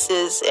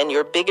prejudices and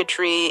your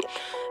bigotry,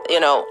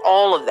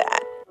 all of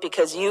that,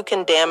 because you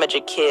can damage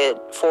a kid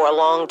for a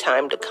long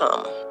time to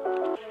come.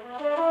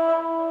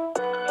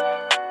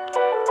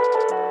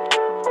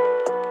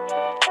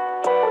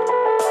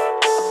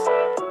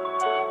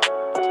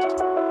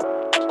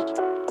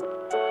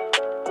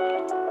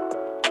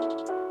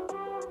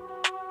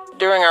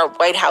 During our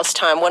White House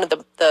time, one of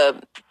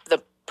the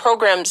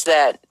programs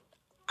that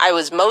I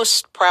was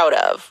most proud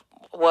of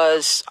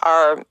was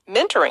our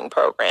mentoring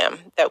program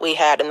that we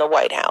had in the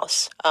White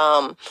House.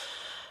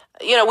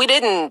 We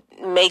didn't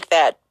make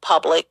that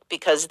public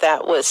because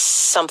that was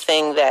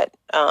something that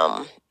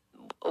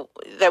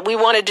we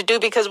wanted to do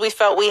because we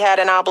felt we had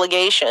an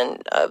obligation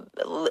of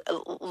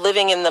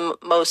living in the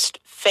most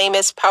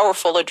famous,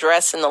 powerful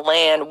address in the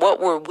land.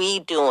 What were we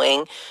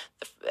doing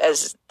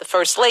as the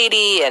First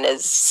Lady and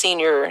as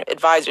senior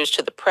advisors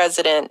to the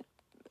president,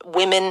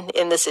 women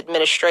in this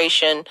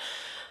administration?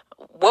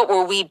 What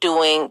were we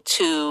doing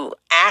to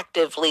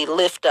actively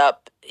lift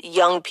up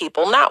young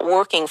people, not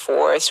working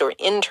for us or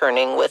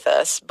interning with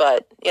us,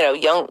 but,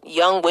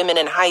 young women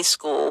in high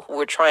school who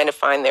were trying to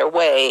find their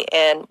way?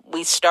 And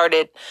we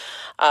started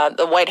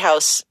the White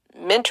House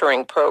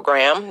mentoring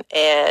program,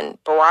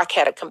 and Barack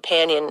had a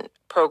companion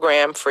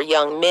program for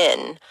young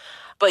men.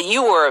 But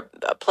you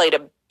played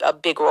a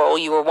big role.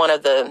 You were one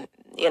of the,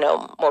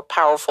 more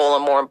powerful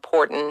and more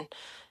important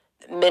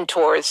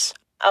mentors.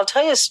 I'll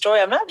tell you a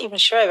story. I'm not even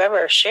sure I've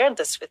ever shared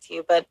this with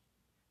you, but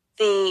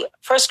the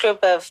first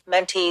group of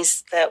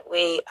mentees that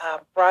we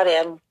brought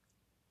in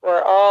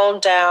were all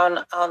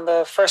down on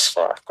the first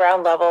floor,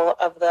 ground level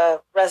of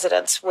the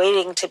residence,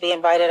 waiting to be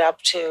invited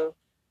up to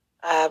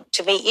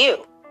meet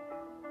you.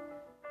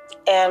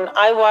 And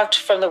I walked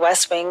from the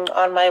West Wing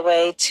on my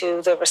way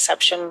to the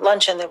reception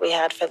luncheon that we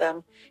had for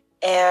them.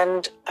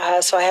 And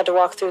so I had to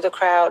walk through the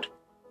crowd.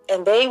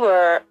 And they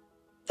were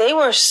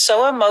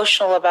so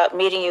emotional about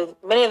meeting you.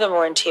 Many of them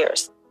were in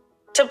tears.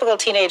 typical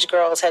teenage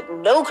girls had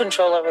no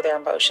control over their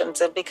emotions.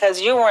 And because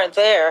you weren't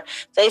there,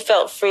 they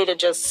felt free to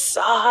just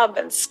sob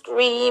and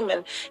scream.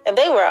 And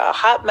they were a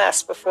hot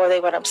mess before they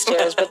went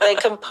upstairs, but they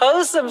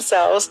composed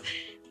themselves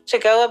to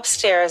go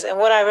upstairs. And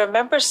what I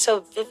remember so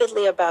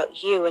vividly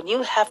about you, and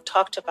you have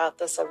talked about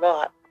this a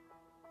lot,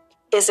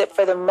 is that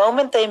for the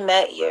moment they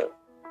met you,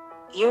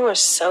 you were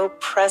so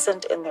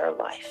present in their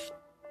life.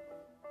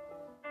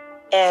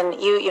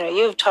 And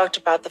you've talked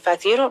about the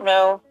fact that you don't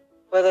know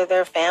whether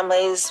their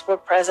families were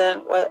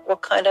present,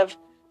 what kind of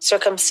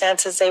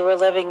circumstances they were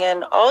living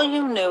in. All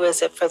you knew is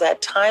that for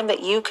that time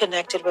that you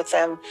connected with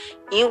them,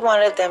 you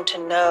wanted them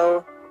to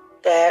know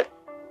that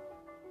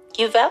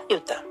you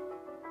valued them.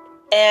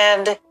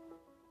 And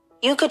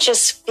you could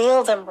just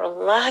feel them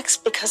relax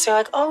because they're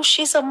like, oh,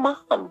 she's a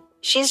mom.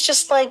 She's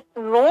just like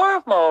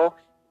normal.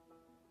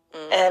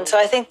 Mm-hmm. And so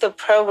I think the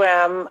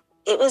program,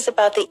 it was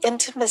about the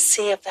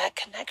intimacy of that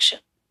connection.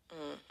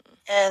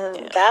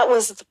 And that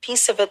was the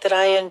piece of it that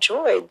I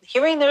enjoyed,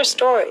 hearing their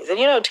stories.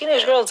 And,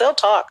 teenage girls, they'll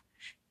talk.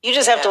 You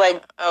just have to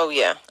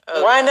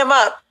wind them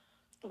up.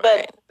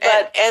 But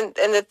and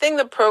the thing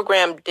the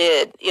program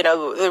did,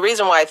 the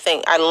reason why I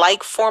think I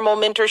like formal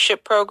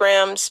mentorship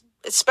programs,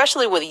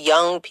 especially with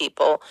young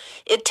people,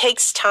 it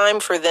takes time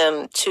for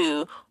them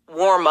to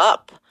warm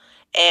up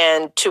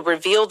and to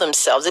reveal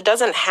themselves. It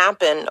doesn't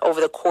happen over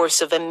the course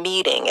of a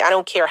meeting. I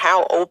don't care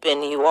how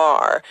open you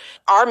are.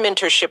 Our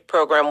mentorship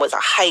program was a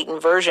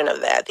heightened version of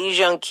that. These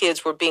young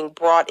kids were being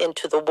brought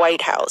into the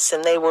White House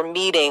and they were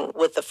meeting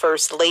with the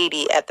First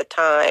Lady at the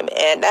time.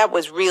 And that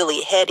was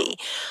really heady.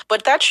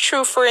 But that's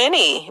true for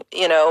any,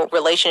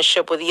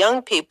 relationship with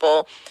young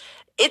people.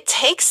 It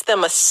takes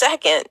them a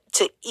second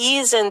to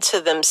ease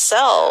into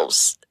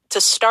themselves to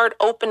start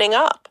opening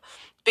up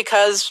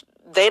because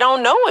they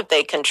don't know if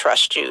they can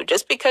trust you.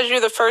 Just because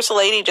you're the First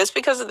Lady, just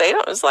because they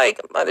don't, it's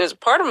like, there's a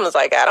part of them that's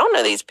like, I don't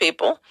know these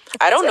people.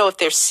 I don't know if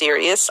they're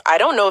serious. I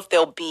don't know if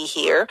they'll be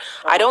here.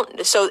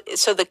 So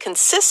the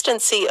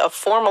consistency of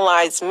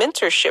formalized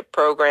mentorship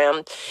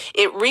program,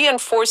 it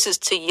reinforces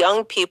to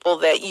young people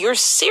that you're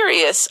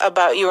serious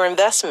about your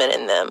investment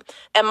in them.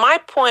 And my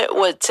point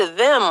to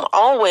them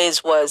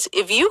always was,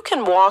 if you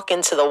can walk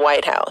into the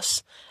White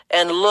House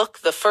and look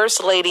the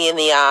First Lady in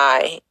the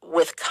eye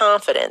with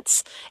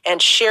confidence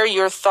and share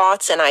your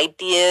thoughts and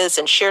ideas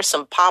and share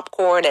some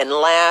popcorn and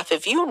laugh,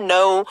 if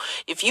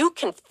you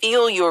can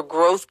feel your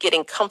growth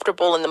getting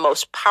comfortable in the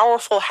most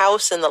powerful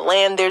house in the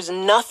land, there's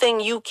nothing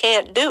you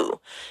can't do.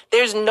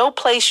 There's no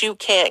place you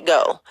can't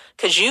go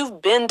because you've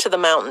been to the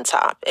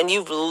mountaintop and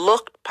you've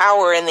looked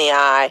power in the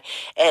eye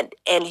and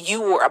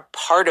you were a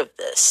part of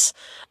this.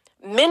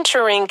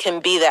 Mentoring can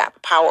be that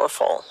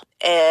powerful,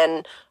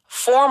 and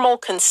formal,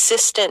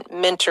 consistent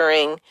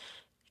mentoring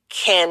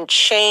can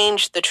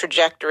change the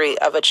trajectory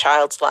of a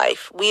child's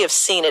life. We have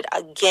seen it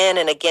again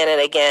and again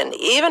and again.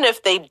 Even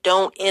if they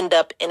don't end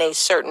up in a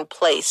certain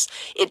place,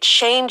 it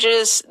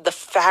changes the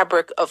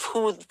fabric of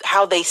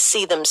how they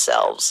see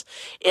themselves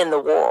in the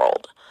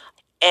world.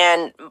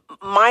 And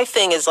my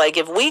thing is, like,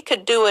 if we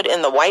could do it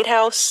in the White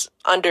House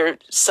under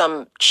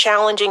some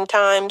challenging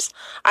times,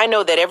 I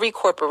know that every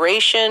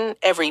corporation,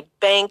 every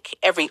bank,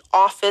 every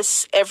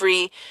office,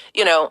 everybody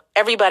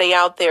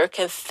out there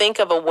can think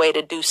of a way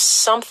to do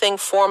something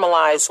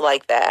formalized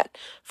like that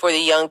for the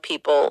young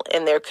people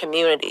in their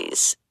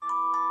communities.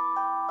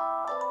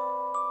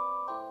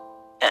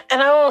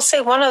 And I will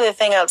say one other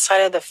thing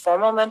outside of the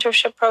formal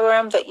mentorship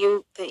program that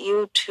you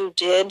two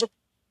did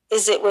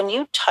is that when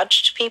you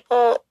touched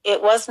people,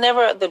 it was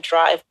never the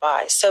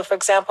drive-by. So, for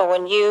example,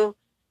 when you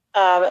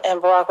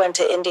and Barack went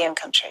to Indian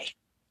country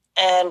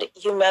and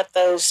you met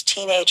those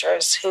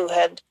teenagers who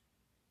had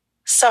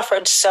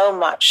suffered so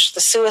much,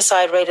 the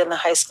suicide rate in the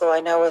high school, I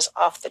know, was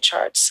off the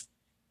charts.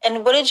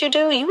 And what did you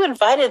do? You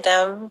invited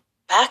them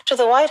back to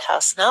the White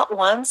House, not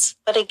once,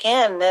 but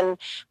again. And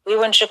we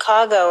were in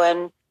Chicago,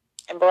 and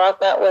Barack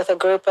met with a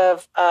group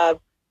of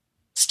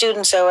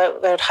students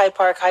at Hyde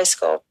Park High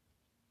School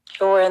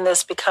who were in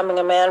this Becoming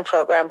a Man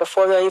program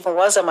before there even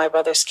was a My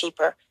Brother's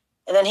Keeper.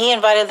 And then he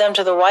invited them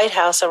to the White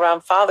House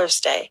around Father's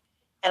Day.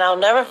 And I'll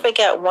never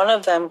forget, one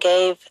of them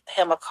gave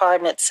him a card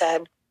and it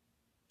said,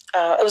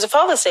 it was a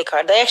Father's Day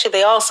card.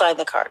 They all signed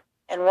the card.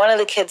 And one of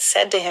the kids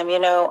said to him,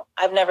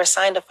 I've never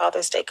signed a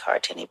Father's Day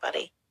card to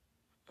anybody.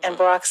 And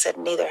Barack said,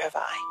 neither have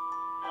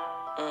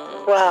I.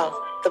 Mm-hmm.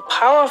 Wow, the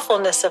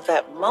powerfulness of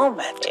that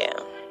moment. Yeah.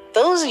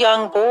 Those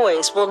young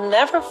boys will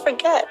never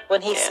forget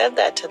when he said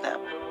that to them.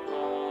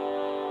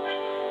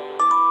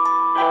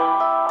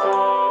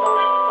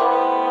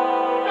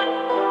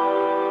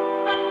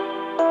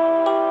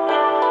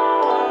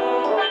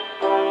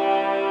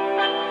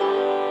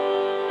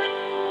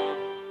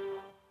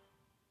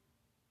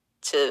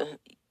 To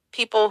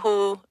people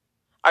who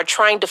are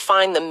trying to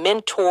find the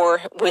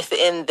mentor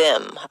within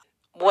them,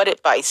 what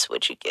advice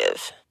would you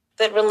give?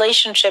 That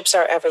relationships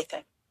are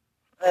everything.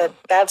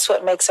 That's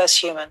what makes us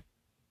human,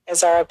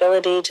 is our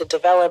ability to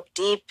develop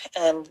deep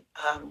and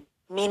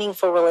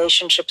meaningful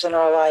relationships in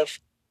our life.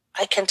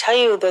 I can tell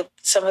you that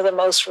some of the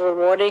most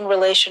rewarding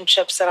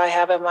relationships that I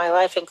have in my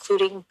life,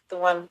 including the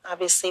one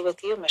obviously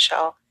with you,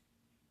 Michelle,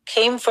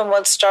 came from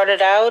what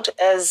started out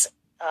as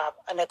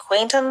an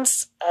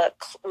acquaintance.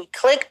 We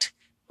clicked,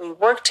 we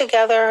worked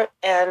together,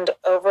 and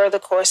over the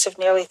course of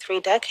nearly 3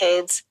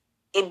 decades,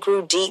 it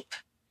grew deep.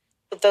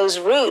 But those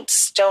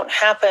roots don't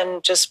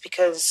happen just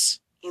because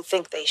you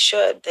think they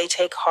should. They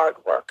take hard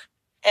work.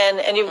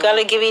 And you've got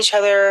to give each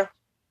other,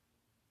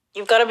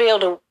 you've got to be able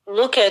to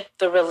look at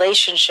the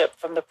relationship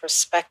from the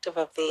perspective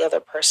of the other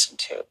person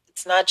too.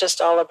 It's not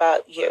just all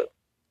about you.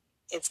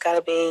 It's got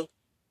to be,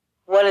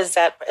 what is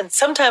that? And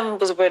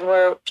sometimes when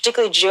we're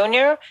particularly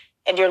junior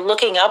and you're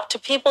looking up to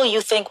people,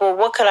 you think, well,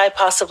 what could I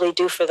possibly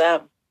do for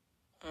them?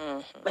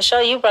 Mm-hmm.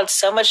 Michelle, you brought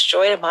so much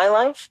joy to my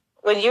life.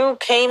 When you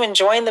came and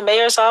joined the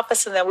mayor's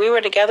office and then we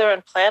were together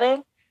in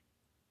planning,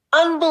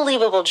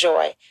 unbelievable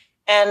joy.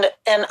 And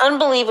an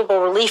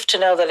unbelievable relief to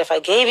know that if I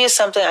gave you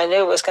something, I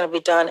knew it was going to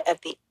be done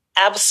at the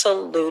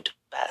absolute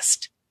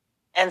best.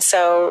 And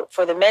so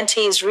for the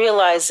mentees,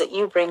 realize that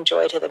you bring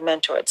joy to the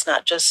mentor. It's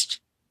not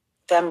just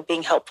them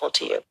being helpful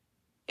to you.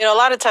 You know, a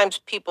lot of times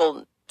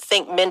people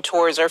think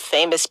mentors are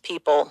famous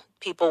people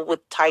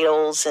with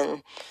titles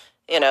and,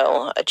 you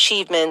know,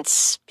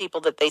 achievements,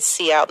 people that they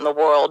see out in the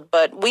world.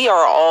 But we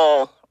are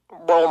all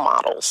role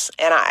models.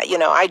 And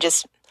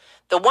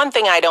the one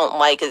thing I don't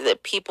like is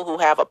that people who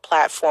have a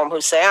platform who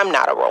say, I'm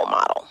not a role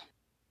model.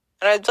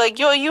 And I was like,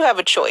 you have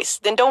a choice.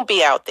 Then don't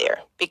be out there.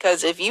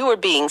 Because if you are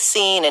being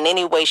seen in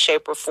any way,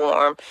 shape, or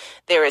form,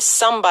 there is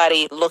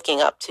somebody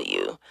looking up to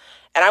you.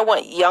 And I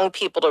want young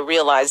people to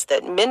realize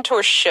that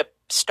mentorship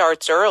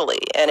starts early,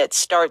 and it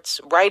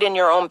starts right in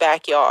your own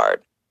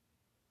backyard.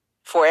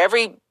 For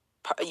every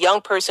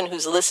young person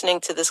who's listening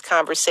to this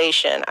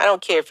conversation, I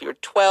don't care if you're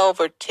 12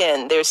 or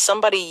 10, there's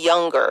somebody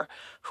younger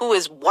who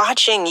is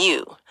watching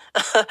you.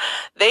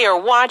 They are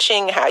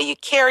watching how you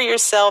carry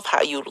yourself,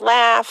 how you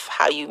laugh,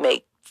 how you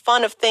make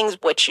fun of things,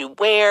 what you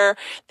wear.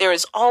 There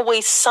is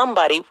always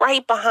somebody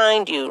right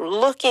behind you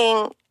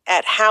looking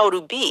at how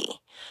to be.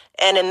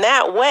 And in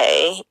that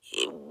way,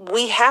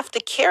 we have to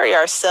carry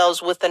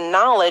ourselves with the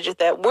knowledge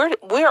that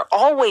we're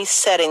always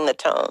setting the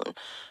tone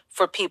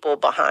for people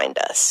behind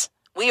us.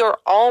 We are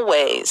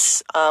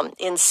always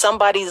in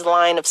somebody's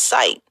line of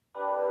sight.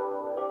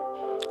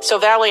 So,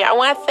 Valerie, I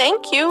want to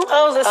thank you.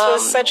 Oh, this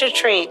was such a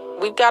treat.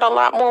 We've got a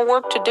lot more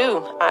work to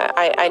do.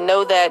 I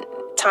know that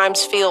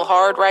times feel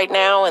hard right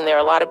now, and there are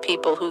a lot of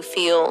people who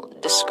feel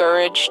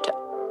discouraged,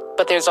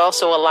 but there's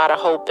also a lot of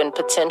hope and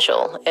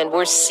potential, and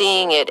we're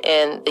seeing it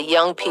in the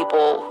young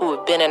people who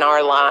have been in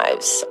our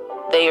lives.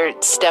 They are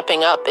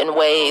stepping up in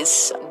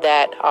ways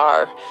that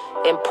are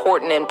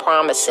important and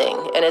promising,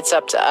 and it's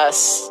up to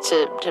us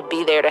to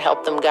be there to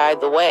help them guide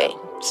the way.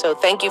 So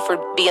thank you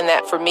for being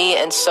that for me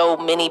and so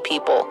many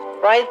people.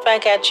 Right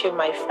back at you,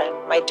 my friend,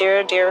 my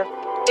dear, dear,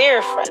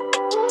 dear friend.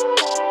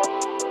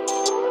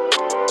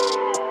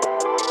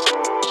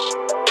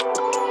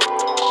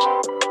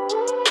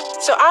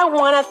 So I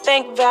want to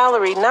thank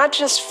Valerie, not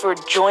just for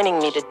joining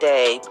me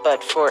today,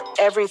 but for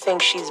everything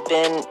she's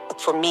been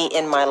for me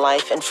in my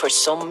life and for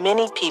so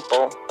many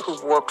people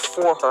who've worked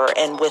for her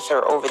and with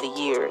her over the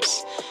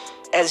years.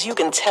 As you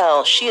can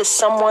tell, she is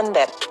someone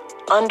that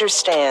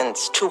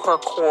understands to her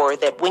core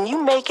that when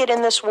you make it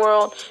in this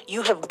world,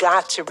 you have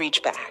got to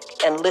reach back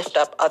and lift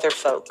up other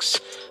folks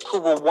who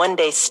will one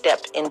day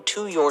step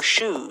into your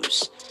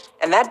shoes.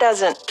 And that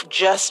doesn't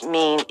just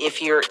mean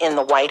if you're in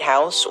the White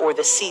House or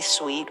the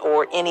C-suite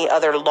or any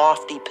other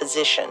lofty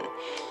position.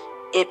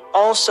 It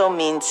also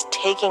means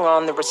taking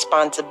on the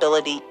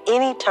responsibility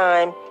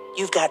anytime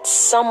you've got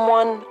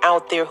someone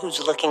out there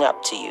who's looking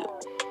up to you.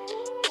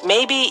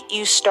 Maybe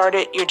you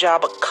started your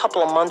job a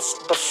couple of months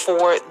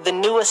before the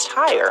newest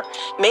hire.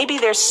 Maybe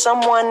there's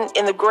someone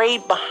in the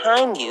grade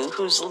behind you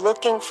who's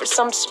looking for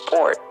some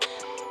support.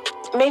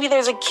 Maybe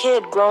there's a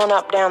kid growing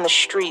up down the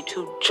street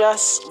who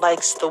just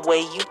likes the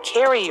way you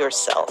carry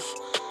yourself.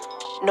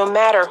 No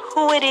matter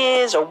who it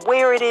is or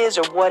where it is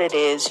or what it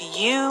is,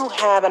 you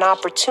have an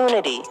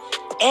opportunity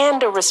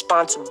and a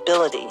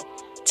responsibility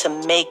to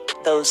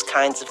make those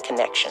kinds of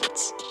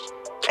connections.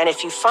 And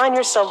if you find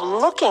yourself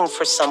looking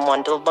for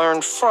someone to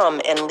learn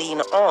from and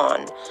lean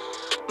on,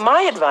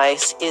 my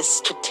advice is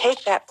to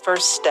take that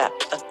first step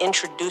of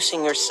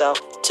introducing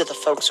yourself to the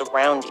folks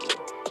around you.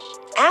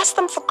 Ask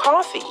them for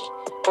coffee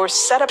or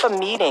set up a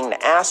meeting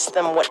to ask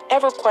them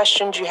whatever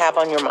questions you have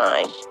on your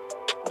mind.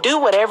 Do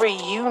whatever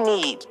you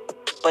need,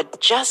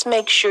 but just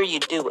make sure you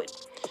do it.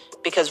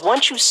 Because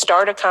once you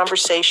start a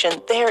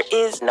conversation, there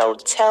is no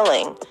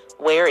telling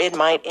where it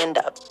might end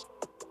up.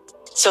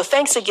 So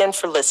thanks again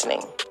for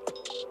listening.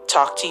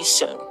 Talk to you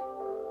soon.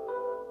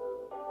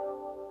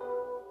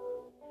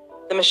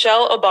 The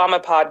Michelle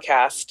Obama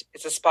Podcast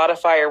is a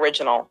Spotify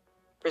original,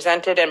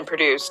 presented and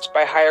produced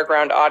by Higher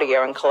Ground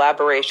Audio in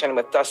collaboration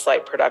with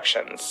Dustlight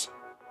Productions.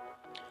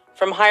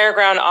 From Higher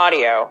Ground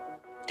Audio,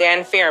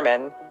 Dan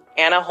Fearman,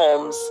 Anna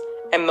Holmes,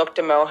 and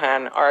Mukta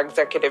Mohan are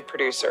executive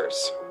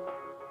producers.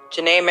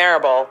 Janae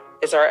Marable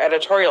is our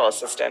editorial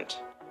assistant.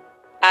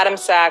 Adam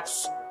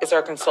Sachs is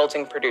our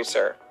consulting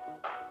producer.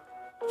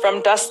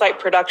 From Dustlight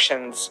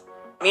Productions,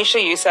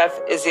 Misha Youssef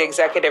is the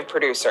executive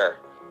producer.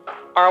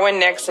 Arwen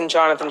Nix and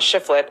Jonathan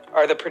Shiflett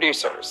are the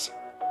producers.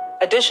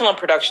 Additional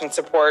production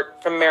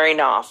support from Mary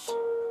Knopf.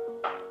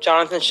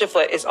 Jonathan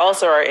Shiflett is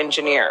also our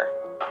engineer.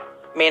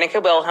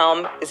 Menaka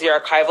Wilhelm is the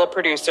archival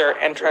producer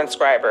and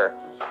transcriber.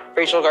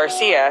 Rachel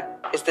Garcia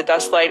is the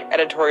Dustlight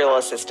editorial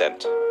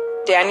assistant.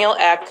 Daniel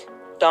Eck,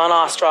 Don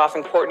Ostroff,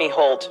 and Courtney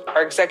Holt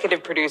are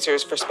executive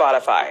producers for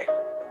Spotify.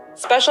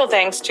 Special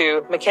thanks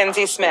to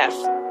Mackenzie Smith,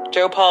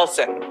 Joe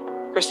Paulson,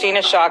 Christina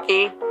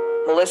Shockey,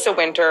 Melissa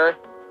Winter,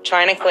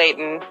 China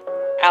Clayton,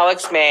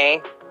 Alex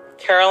May,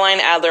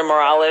 Caroline Adler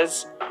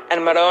Morales,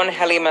 and Maron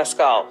Heli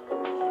Mescal.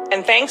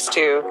 And thanks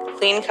to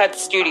Clean Cut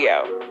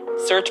Studio,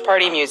 Search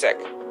Party Music,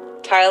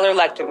 Tyler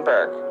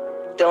Lechtenberg,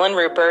 Dylan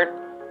Rupert,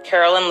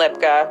 Carolyn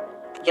Lipka,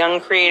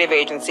 Young Creative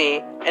Agency,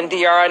 and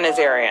Diara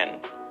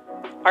Nazarian.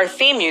 Our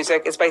theme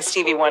music is by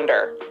Stevie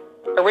Wonder.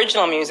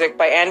 Original music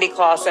by Andy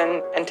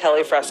Clausen and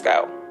Telly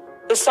Fresco.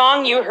 The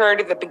song you heard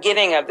at the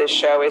beginning of this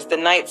show is The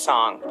Night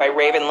Song by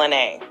Raven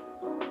Lenae.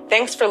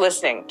 Thanks for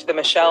listening to the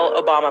Michelle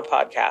Obama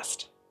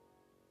Podcast.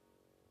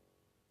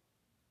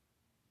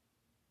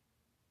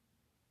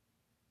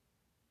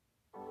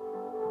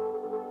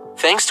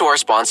 Thanks to our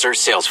sponsor,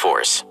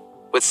 Salesforce.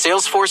 With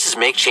Salesforce's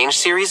Make Change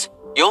series,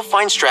 you'll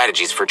find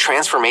strategies for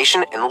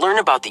transformation and learn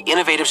about the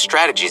innovative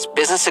strategies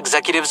business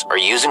executives are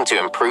using to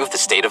improve the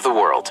state of the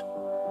world.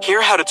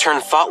 Hear how to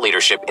turn thought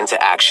leadership into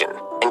action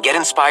and get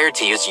inspired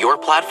to use your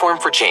platform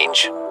for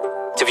change.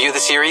 To view the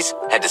series,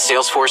 head to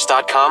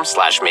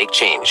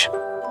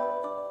salesforce.com/makechange.